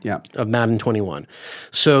 21, yeah. Of Madden 21.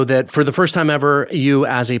 So that for the first time ever, you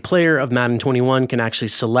as a player of Madden 21 can actually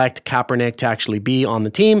select Kaepernick to actually be on the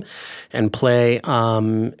team and play,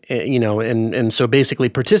 and so basically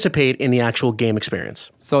participate in the actual game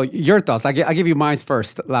experience. So your thoughts? I give you mine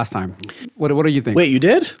first last time. What do you think? Wait, you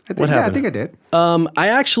did? What happened? Yeah, I think I did. I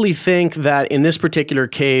actually think that in this particular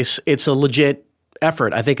case, it's a legit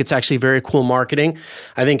effort. I think it's actually very cool marketing.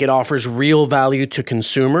 I think it offers real value to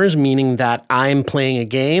consumers, meaning that I'm playing a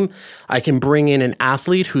game. I can bring in an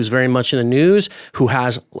athlete who's very much in the news, who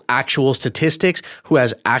has actual statistics, who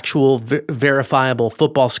has actual verifiable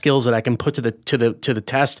football skills that I can put to the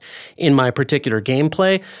test in my particular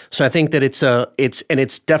gameplay. So I think that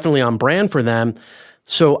it's definitely on brand for them.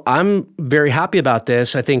 So I'm very happy about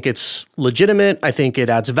this. I think it's legitimate. I think it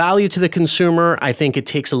adds value to the consumer. I think it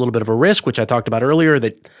takes a little bit of a risk, which I talked about earlier,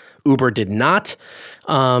 that Uber did not.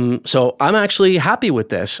 So I'm actually happy with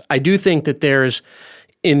this. I do think that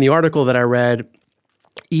in the article that I read,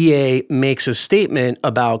 EA makes a statement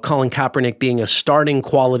about Colin Kaepernick being a starting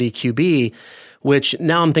quality QB, which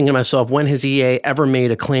now I'm thinking to myself, when has EA ever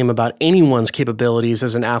made a claim about anyone's capabilities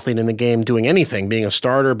as an athlete in the game doing anything, being a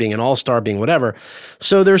starter, being an all-star, being whatever?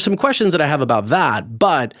 So there's some questions that I have about that,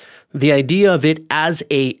 but the idea of it as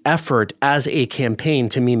a effort, as a campaign,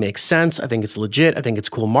 to me makes sense. I think it's legit. I think it's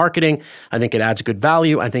cool marketing. I think it adds good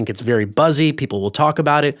value. I think it's very buzzy. People will talk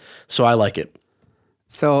about it. So I like it.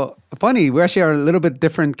 So funny, we actually are a little bit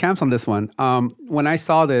different camps on this one. When I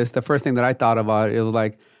saw this, the first thing that I thought about, it was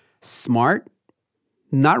like smart,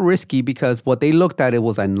 not risky, because what they looked at, it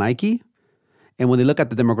was at Nike. And when they look at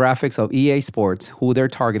the demographics of EA Sports, who they're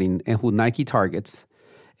targeting and who Nike targets,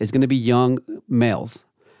 is going to be young males.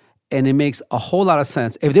 And it makes a whole lot of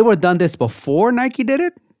sense. If they would have done this before Nike did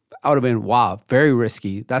it, I would have been, wow, very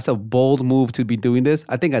risky. That's a bold move to be doing this.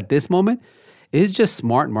 I think at this moment, it's just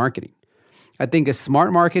smart marketing. I think it's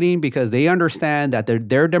smart marketing because they understand that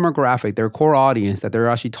their demographic, their core audience that they're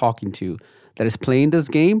actually talking to, that is playing this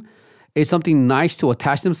game, is something nice to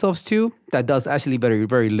attach themselves to that does actually very,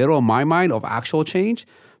 very little in my mind of actual change,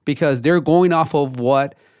 because they're going off of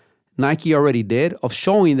what Nike already did of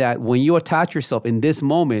showing that when you attach yourself in this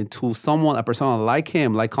moment to someone, a persona like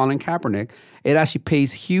him, like Colin Kaepernick, it actually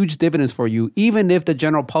pays huge dividends for you, even if the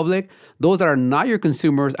general public, those that are not your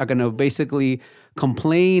consumers, are going to basically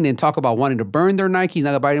complain and talk about wanting to burn their Nikes, not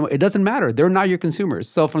going to buy anymore. It doesn't matter. They're not your consumers.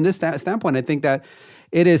 So from this standpoint, I think that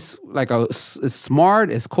it is like it's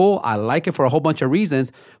smart, it's cool. I like it for a whole bunch of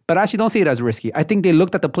reasons, but I actually don't see it as risky. I think they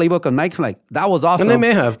looked at the playbook of Nike like, that was awesome. And they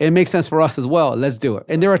may have. It makes sense for us as well. Let's do it.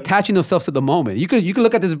 And they're attaching themselves to the moment. You could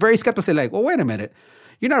look at this very skeptical, say like, well, wait a minute.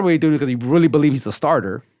 You're not really doing it because you really believe he's a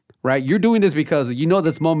starter, right? You're doing this because you know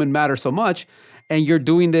this moment matters so much, and you're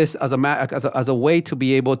doing this as a way to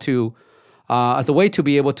be able to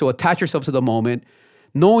attach yourself to the moment,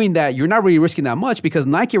 knowing that you're not really risking that much because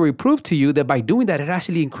Nike already proved to you that by doing that, it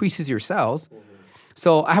actually increases your sales.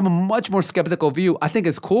 So I have a much more skeptical view. I think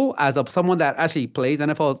it's cool as someone that actually plays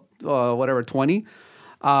NFL, 20.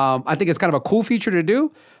 I think it's kind of a cool feature to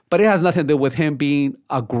do, but it has nothing to do with him being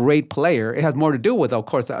a great player. It has more to do with, of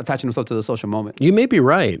course, attaching himself to the social moment. You may be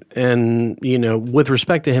right. And, with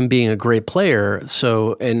respect to him being a great player,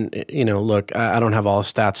 look, I don't have all the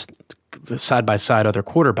stats side by side other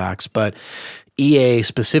quarterbacks, but EA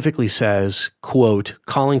specifically says, quote,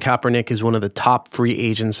 Colin Kaepernick is one of the top free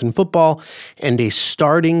agents in football and a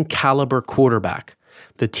starting caliber quarterback.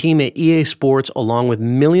 The team at EA Sports, along with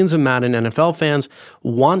millions of Madden NFL fans,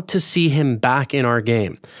 want to see him back in our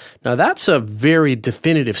game. Now, that's a very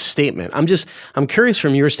definitive statement. I'm curious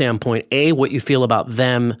from your standpoint, A, what you feel about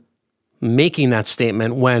them making that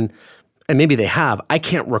statement when, and maybe they have, I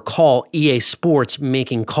can't recall EA Sports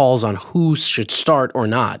making calls on who should start or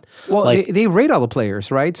not. Well, they rate all the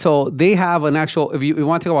players, right? So they have an actual, if you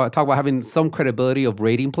want to talk about having some credibility of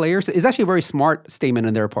rating players, it's actually a very smart statement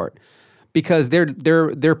on their part because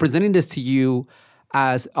they're presenting this to you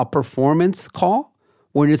as a performance call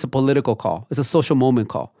when it's a political call. It's a social moment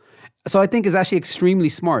call. So I think it's actually extremely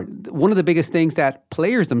smart. One of the biggest things that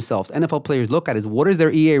players themselves, NFL players, look at is what is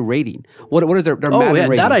their EA rating? What is their Madden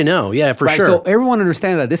rating? That I know. Yeah, for sure. So everyone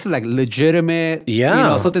understands that this is like legitimate,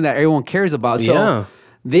 something that everyone cares about. So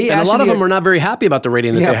a lot of them are not very happy about the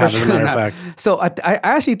rating that they have, as a matter of fact. So I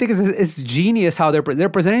actually think it's genius how they're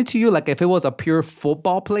presenting to you like if it was a pure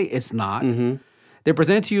football play, it's not. Mm-hmm. They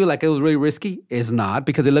present to you like it was really risky. It's not,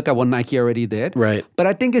 because they look at what Nike already did. Right. But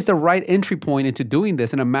I think it's the right entry point into doing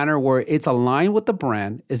this in a manner where it's aligned with the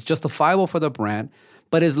brand, it's justifiable for the brand,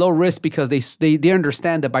 but it's low risk because they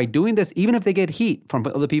understand that by doing this, even if they get heat from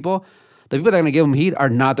other people, the people that are going to give them heat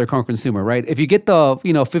are not their current consumer, right? If you get the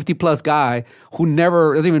 50-plus guy who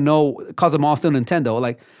never doesn't even know, calls them all still Nintendo,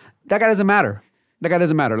 like that guy doesn't matter. That guy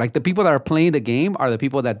doesn't matter. Like the people that are playing the game are the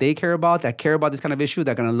people that they care about, that care about this kind of issue,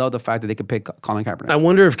 that are going to love the fact that they can pick Colin Kaepernick. I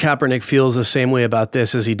wonder if Kaepernick feels the same way about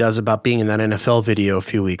this as he does about being in that NFL video a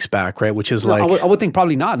few weeks back, right? Which is I would think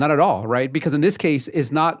probably not at all, right? Because in this case,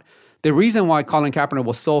 it's not the reason why Colin Kaepernick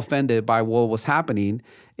was so offended by what was happening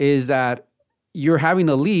is that you're having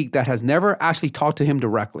a league that has never actually talked to him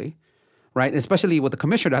directly, right? And especially with the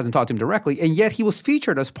commissioner that hasn't talked to him directly, and yet he was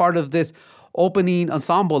featured as part of this opening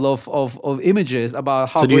ensemble of images about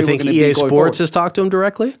how. So do you think EA Sports has talked to him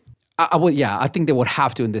directly? I think they would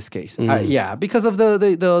have to in this case. Because of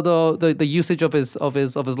the usage of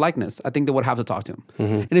his likeness. I think they would have to talk to him.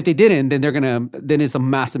 Mm-hmm. And if they didn't, then it's a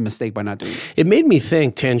massive mistake by not doing it. It made me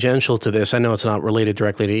think, tangential to this, I know it's not related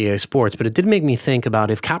directly to EA Sports, but it did make me think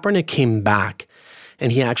about if Kaepernick came back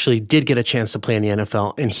and he actually did get a chance to play in the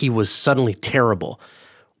NFL and he was suddenly terrible,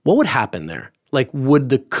 what would happen there? Like, would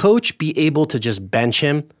the coach be able to just bench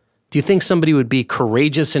him? Do you think somebody would be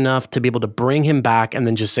courageous enough to be able to bring him back and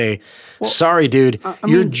then just say, sorry, dude,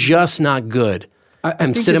 you're just not good,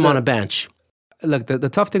 and sit him on a bench? Look, the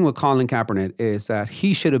tough thing with Colin Kaepernick is that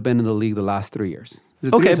he should have been in the league the last 3 years.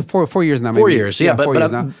 Okay. 4 years now. 4 years, yeah. 4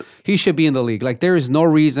 years now. He should be in the league. Like, there is no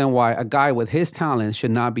reason why a guy with his talent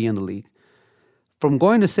should not be in the league. From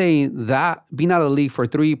going to saying that, being out of the league for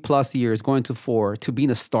 3+ years, going to 4, to being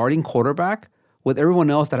a starting quarterback with everyone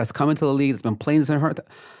else that has come into the league, that's been playing this in her,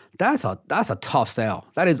 that's a tough sell.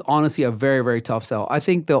 That is honestly a very, very tough sell. I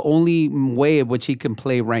think the only way in which he can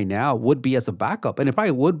play right now would be as a backup, and it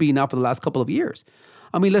probably would be now for the last couple of years.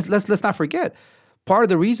 I mean, let's not forget. Part of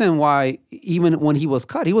the reason why, even when he was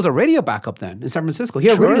cut, he was already a backup then in San Francisco. He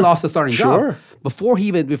already lost the starting job before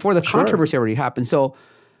the controversy already happened. So.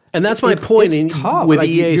 And that's my point. It's tough. With like,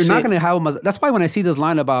 EA, you're not going to have him. That's why when I see this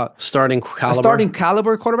line about starting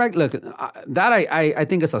caliber quarterback, look, that I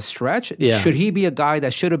think is a stretch. Yeah. Should he be a guy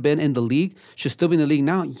that should have been in the league? Should still be in the league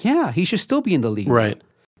now? Yeah, he should still be in the league. Right.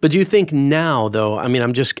 But do you think now, though? I mean,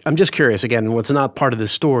 I'm just curious. Again, what's not part of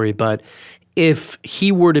this story, but if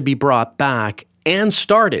he were to be brought back and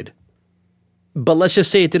started, But let's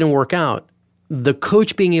just say it didn't work out. The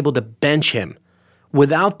coach being able to bench him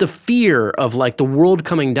without the fear of like the world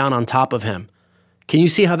coming down on top of him. Can you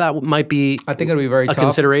see how that might be? I think it'll be very a tough.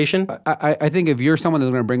 Consideration? I think if you're someone that's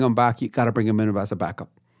going to bring him back, you got to bring him in as a backup.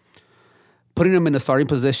 Putting him in the starting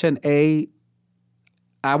position, I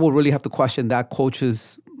will really have to question that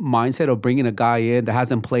coach's mindset of bringing a guy in that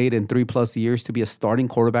hasn't played in 3+ years to be a starting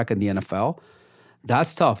quarterback in the NFL.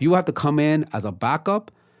 That's tough. You have to come in as a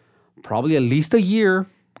backup, probably at least a year,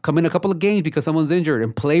 come in a couple of games because someone's injured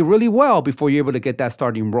and play really well before you're able to get that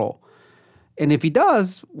starting role. And if he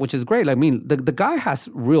does, which is great, I mean, the guy has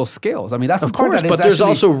real skills. I mean, that's of the part course, that but is there's actually,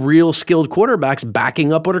 also real skilled quarterbacks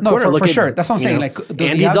backing up what a quarterback. for sure. That's what I'm saying. Like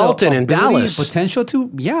Andy Dalton in Dallas. Potential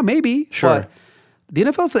to, yeah, maybe. Sure. But the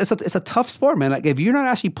NFL, it's a tough sport, man. Like if you're not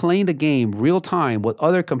actually playing the game real time with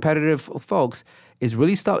other competitive folks, it's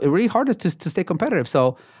really hard to stay competitive.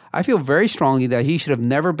 So I feel very strongly that he should have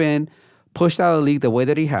never been pushed out of the league the way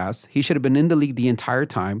that he has. He should have been in the league the entire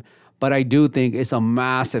time. But I do think it's a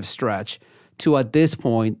massive stretch to, at this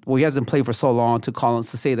point, where he hasn't played for so long, to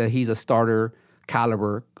say that he's a starter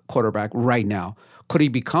caliber quarterback right now. Could he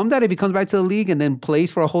become that if he comes back to the league and then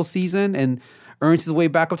plays for a whole season and earns his way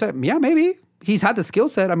back up to? Yeah, maybe. He's had the skill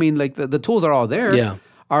set. I mean, like the tools are all there. Yeah.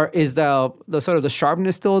 Is the sort of the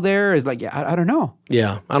sharpness still there? Is like, yeah, I don't know.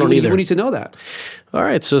 Yeah, I don't either. We need to know that. All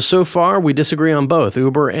right, so far we disagree on both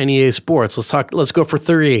Uber and EA Sports. Let's go for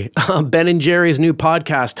 3. Ben and Jerry's new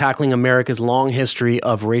podcast tackling America's long history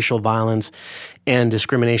of racial violence and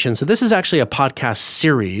discrimination. So this is actually a podcast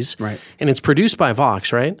series, right? And it's produced by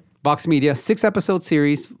Vox, right? Vox Media, 6-episode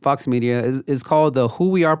series. Vox Media is called the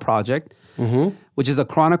Who We Are Project, which is a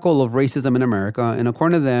chronicle of racism in America. And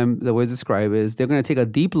according to them, the way it's described is they're going to take a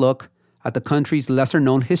deep look at the country's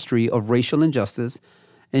lesser-known history of racial injustice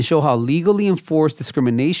and show how legally enforced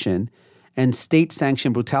discrimination and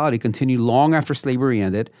state-sanctioned brutality continue long after slavery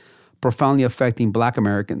ended, profoundly affecting Black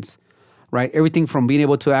Americans, right? Everything from being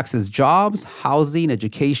able to access jobs, housing,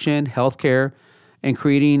 education, healthcare, and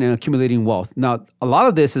creating and accumulating wealth. Now, a lot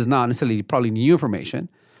of this is not necessarily probably new information.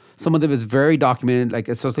 Some of them is very documented, like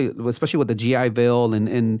especially with the GI Bill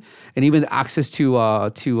and even access to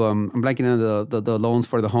I'm blanking on the loans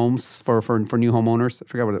for the homes for new homeowners. I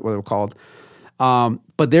forgot what they were called.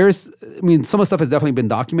 But some of the stuff has definitely been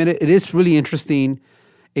documented. It is really interesting,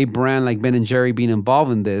 a brand like Ben & Jerry being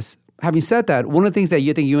involved in this. Having said that, one of the things that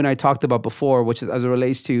you and I talked about before, which is as it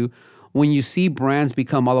relates to when you see brands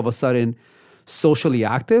become all of a sudden socially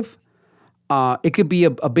active, it could be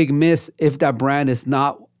a big miss if that brand is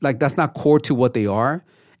not, like, that's not core to what they are.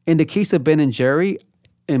 In the case of Ben & Jerry,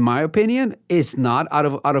 in my opinion, it's not out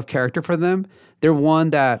of character for them. They're one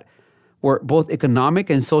that where both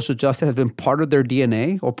economic and social justice has been part of their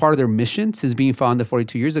DNA or part of their mission since being founded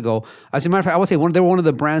 42 years ago. As a matter of fact, I would say they were one of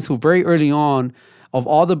the brands who very early on, of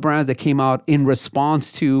all the brands that came out in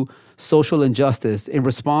response to social injustice, in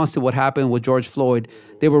response to what happened with George Floyd,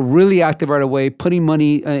 they were really active right away, putting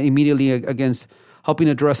money immediately against helping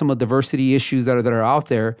address some of the diversity issues that are out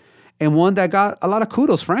there. And one that got a lot of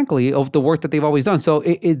kudos, frankly, of the work that they've always done. So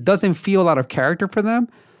it doesn't feel a lot of character for them.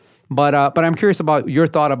 But I'm curious about your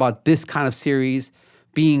thought about this kind of series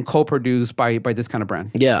being co-produced by this kind of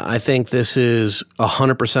brand. Yeah, I think this is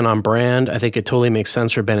 100% on brand. I think it totally makes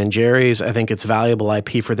sense for Ben & Jerry's. I think it's valuable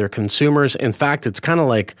IP for their consumers. In fact, it's kind of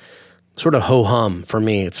like sort of ho-hum for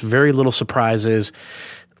me. It's very little surprises,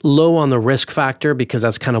 low on the risk factor because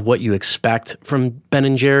that's kind of what you expect from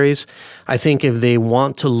Ben & Jerry's. I think if they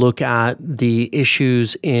want to look at the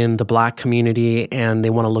issues in the Black community and they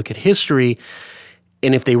want to look at history,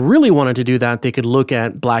 and if they really wanted to do that, they could look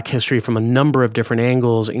at Black history from a number of different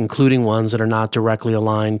angles, including ones that are not directly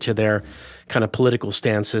aligned to their kind of political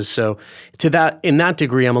stances. So in that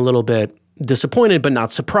degree, I'm a little bit disappointed, but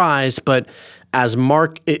not surprised. But as and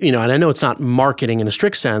I know it's not marketing in a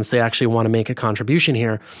strict sense, they actually want to make a contribution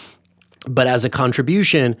here. But as a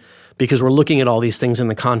contribution, because we're looking at all these things in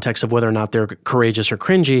the context of whether or not they're courageous or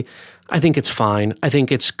cringy, I think it's fine. I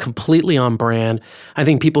think it's completely on brand. I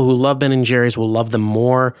think people who love Ben & Jerry's will love them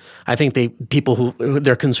more. I think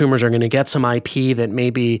their consumers are going to get some IP that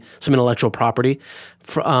maybe some intellectual property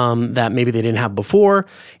that maybe they didn't have before.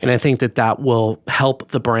 And I think that will help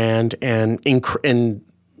the brand and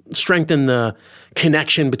strengthen the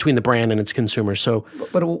connection between the brand and its consumers. So,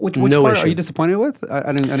 but which no part issue. are you disappointed with?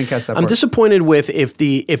 I didn't catch that part. I'm disappointed with if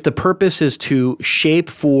the purpose is to shape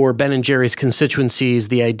for Ben & Jerry's constituencies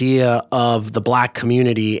the idea of the Black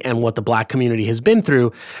community and what the Black community has been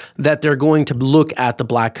through, that they're going to look at the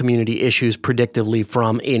Black community issues predictively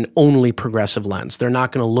from an only progressive lens. They're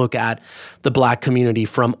not going to look at the Black community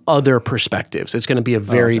from other perspectives. It's going to be a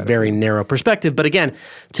very, very narrow perspective. But again,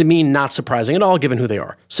 to me, not surprising at all, given who they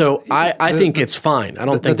are. So I think it's fine. I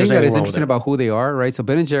don't think there's anything wrong with it. The thing that is interesting about who they are, right? So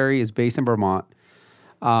Ben & Jerry is based in Vermont.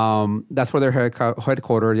 That's where they're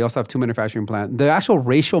headquartered. They also have 2 manufacturing plants. The actual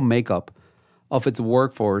racial makeup of its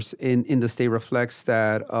workforce in the state reflects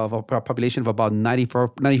that of a population of about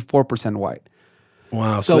 94% white.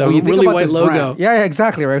 Wow. So when you think really about white this logo. Brand, yeah,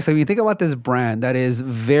 exactly, right? So when you think about this brand that is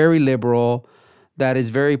very liberal, that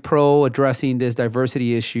is very pro addressing this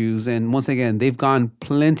diversity issues, and once again, they've gotten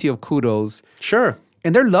plenty of kudos. Sure.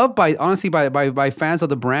 And they're loved by fans of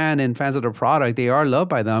the brand and fans of the product. They are loved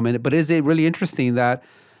by them. But is it really interesting that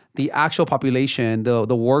the actual population, the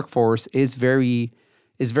workforce, is very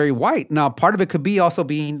white? Now, part of it could be also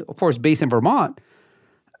being, of course, based in Vermont.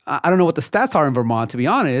 I don't know what the stats are in Vermont, to be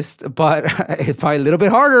honest, but it's probably a little bit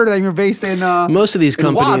harder than you're based in. Most of these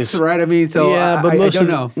companies, Watts, right? I mean, so yeah, but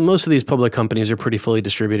most of these public companies are pretty fully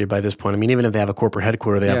distributed by this point. I mean, even if they have a corporate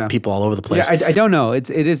headquarters, they have people all over the place. Yeah, I don't know. It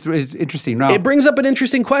is interesting. No. It brings up an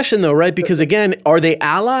interesting question, though, right? Because again, are they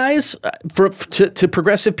allies to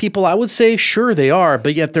progressive people? I would say sure they are,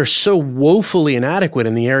 but yet they're so woefully inadequate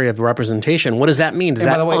in the area of representation. What does that mean? Does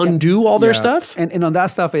that undo all their stuff? And on that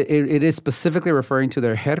stuff, it is specifically referring to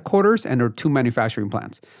their headquarters and their 2 manufacturing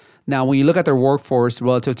plants. Now, when you look at their workforce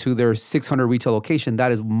relative to their 600 retail location, that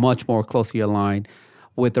is much more closely aligned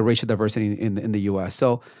with the racial diversity in the U.S.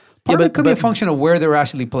 So part of it could be a function of where they're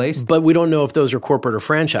actually placed. But we don't know if those are corporate or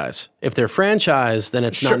franchise. If they're franchise, then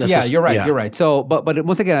it's not necessarily. Yeah, you're right. Yeah. You're right. So, but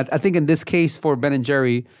once again, I think in this case for Ben &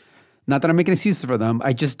 Jerry, not that I'm making excuses for them,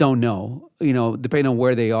 I just don't know. Depending on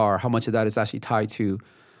where they are, how much of that is actually tied to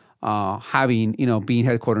having, being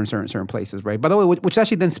headquartered in certain places, right? By the way, which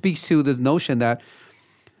actually then speaks to this notion that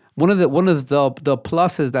one of the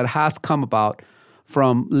pluses that has come about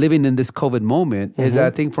from living in this COVID moment is that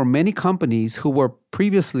I think for many companies who were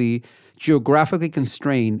previously geographically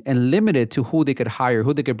constrained and limited to who they could hire,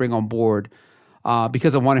 who they could bring on board,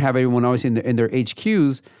 because of wanting to have everyone always in their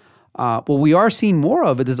HQs. What we are seeing more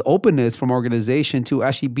of it is openness from organization to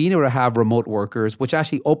actually being able to have remote workers, which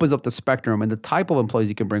actually opens up the spectrum and the type of employees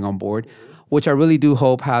you can bring on board, which I really do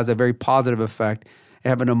hope has a very positive effect,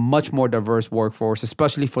 having a much more diverse workforce,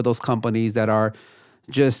 especially for those companies that are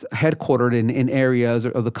just headquartered in areas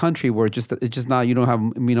of the country where it's just not, you don't have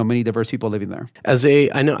many diverse people living there.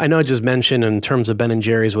 I know I just mentioned in terms of Ben &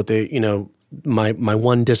 Jerry's what they my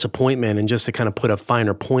one disappointment, and just to kind of put a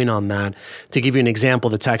finer point on that, to give you an example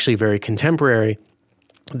that's actually very contemporary.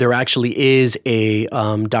 There actually is a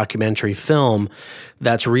documentary film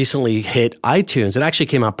that's recently hit iTunes. It actually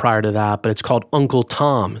came out prior to that, but it's called Uncle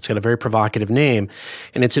Tom. It's got a very provocative name,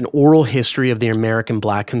 and it's an oral history of the American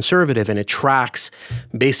Black conservative, and it tracks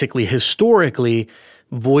basically historically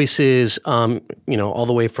voices, all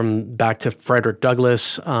the way from back to Frederick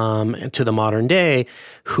Douglass to the modern day,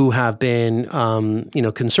 who have been,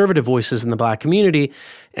 conservative voices in the Black community,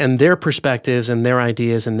 and their perspectives and their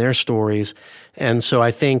ideas and their stories. And so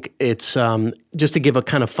I think it's just to give a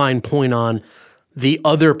kind of fine point on the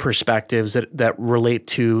other perspectives that relate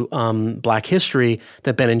to Black history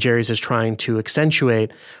that Ben & Jerry's is trying to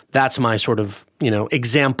accentuate. That's my sort of,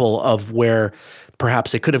 example of where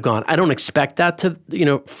perhaps it could have gone. I don't expect that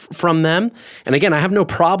to, from them. And again, I have no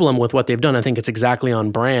problem with what they've done. I think it's exactly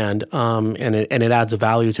on brand, and it adds a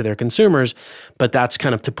value to their consumers. But that's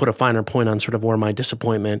kind of to put a finer point on sort of where my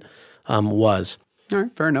disappointment was. All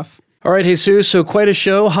right, fair enough. All right, Jesus, so quite a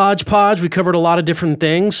show, Hodgepodge. We covered a lot of different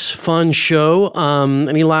things. Fun show.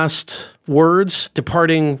 Any last words,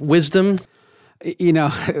 departing wisdom?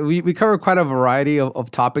 We covered quite a variety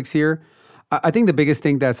of topics here. I think the biggest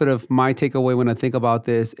thing that sort of my takeaway when I think about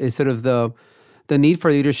this is sort of the need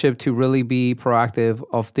for leadership to really be proactive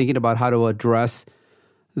of thinking about how to address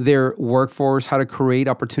their workforce, how to create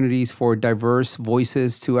opportunities for diverse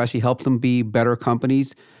voices to actually help them be better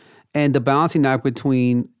companies. And the balancing act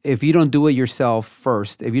between, if you don't do it yourself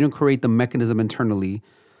first, if you don't create the mechanism internally,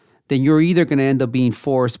 then you're either going to end up being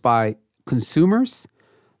forced by consumers,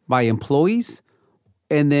 by employees,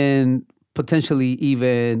 and then potentially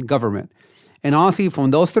even government. And honestly,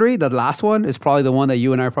 from those three, the last one is probably the one that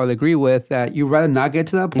you and I probably agree with, that you'd rather not get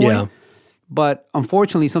to that point. Yeah. But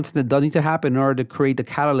unfortunately, something that does need to happen in order to create the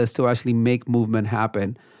catalyst to actually make movement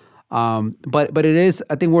happen. But it is,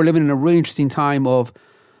 I think we're living in a really interesting time of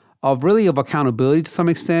of accountability to some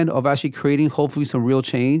extent, of actually creating hopefully some real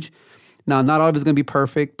change. Now, not all of it's going to be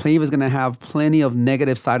perfect. Plenty of it's going to have plenty of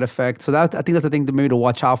negative side effects. So I think that's the thing to maybe to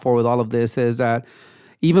watch out for with all of this is that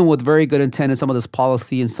even with very good intent and some of this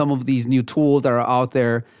policy and some of these new tools that are out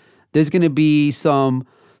there, there's going to be some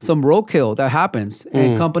roadkill that happens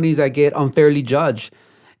and companies that get unfairly judged.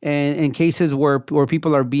 And in cases where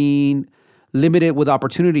people are being limited with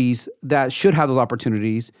opportunities that should have those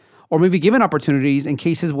opportunities, or maybe given opportunities in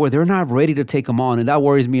cases where they're not ready to take them on. And that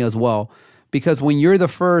worries me as well. Because when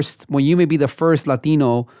you may be the first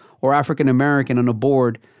Latino or African American on a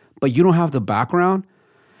board, but you don't have the background,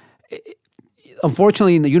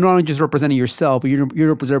 unfortunately, you're not only just representing yourself, but you're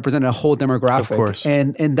representing a whole demographic. Of course.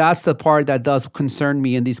 And that's the part that does concern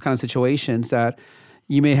me in these kind of situations, that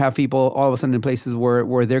you may have people all of a sudden in places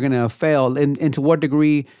where they're going to fail. And to what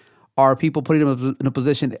degree are people putting them in a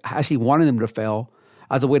position actually wanting them to fail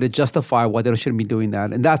as a way to justify why they shouldn't be doing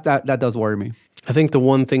that? And that does worry me. I think the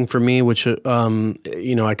one thing for me, which I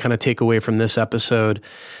kind of take away from this episode,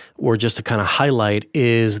 or just to kind of highlight,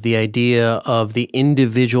 is the idea of the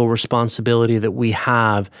individual responsibility that we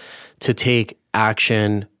have to take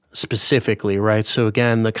action specifically, right? So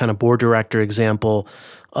again, the kind of board director example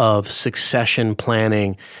of succession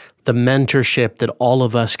planning, the mentorship that all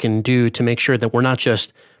of us can do to make sure that we're not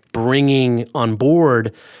just bringing on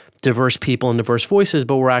board diverse people and diverse voices,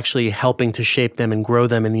 but we're actually helping to shape them and grow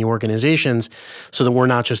them in the organizations so that we're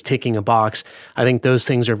not just ticking a box. I think those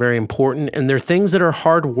things are very important, and they're things that are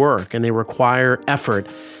hard work and they require effort.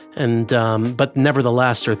 And but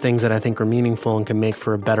nevertheless, they're things that I think are meaningful and can make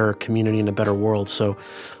for a better community and a better world. So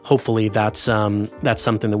hopefully that's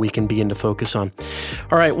something that we can begin to focus on.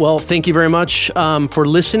 All right. Well, thank you very much for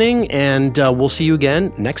listening, and we'll see you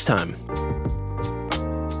again next time.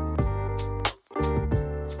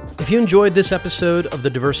 If you enjoyed this episode of the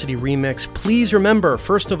Diversity Remix, please remember,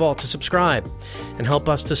 first of all, to subscribe and help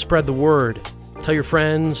us to spread the word. Tell your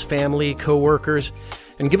friends, family, coworkers,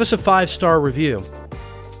 and give us a 5-star review.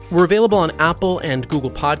 We're available on Apple and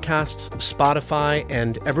Google Podcasts, Spotify,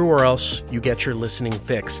 and everywhere else you get your listening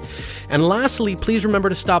fix. And lastly, please remember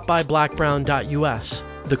to stop by blackbrown.us,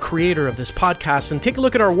 the creator of this podcast, and take a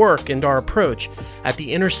look at our work and our approach at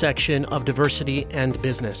the intersection of diversity and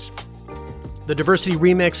business. The Diversity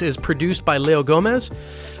Remix is produced by Leo Gomez,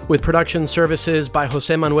 with production services by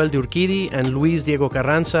Jose Manuel Durquidi and Luis Diego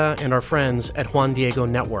Carranza and our friends at Juan Diego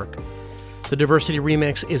Network. The Diversity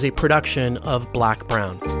Remix is a production of Black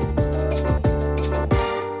Brown.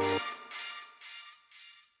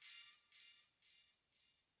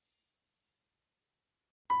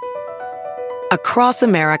 Across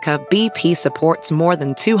America, BP supports more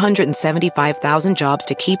than 275,000 jobs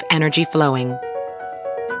to keep energy flowing.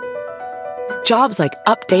 Jobs like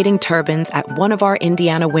updating turbines at one of our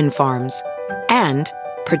Indiana wind farms and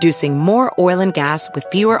producing more oil and gas with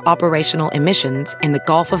fewer operational emissions in the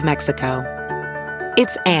Gulf of Mexico.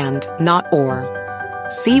 It's and, not or.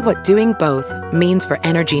 See what doing both means for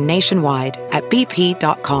energy nationwide at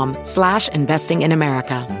bp.com/investing in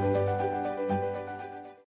America.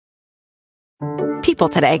 People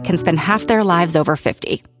today can spend half their lives over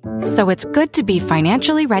 50. So it's good to be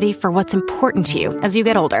financially ready for what's important to you as you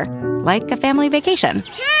get older, like a family vacation.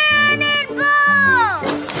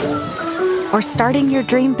 Or starting your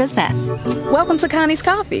dream business. Welcome to Connie's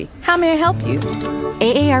Coffee. How may I help you?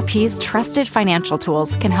 AARP's trusted financial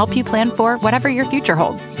tools can help you plan for whatever your future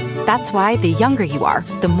holds. That's why the younger you are,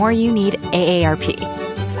 the more you need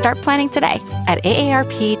AARP. Start planning today at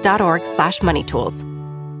aarp.org/moneytools.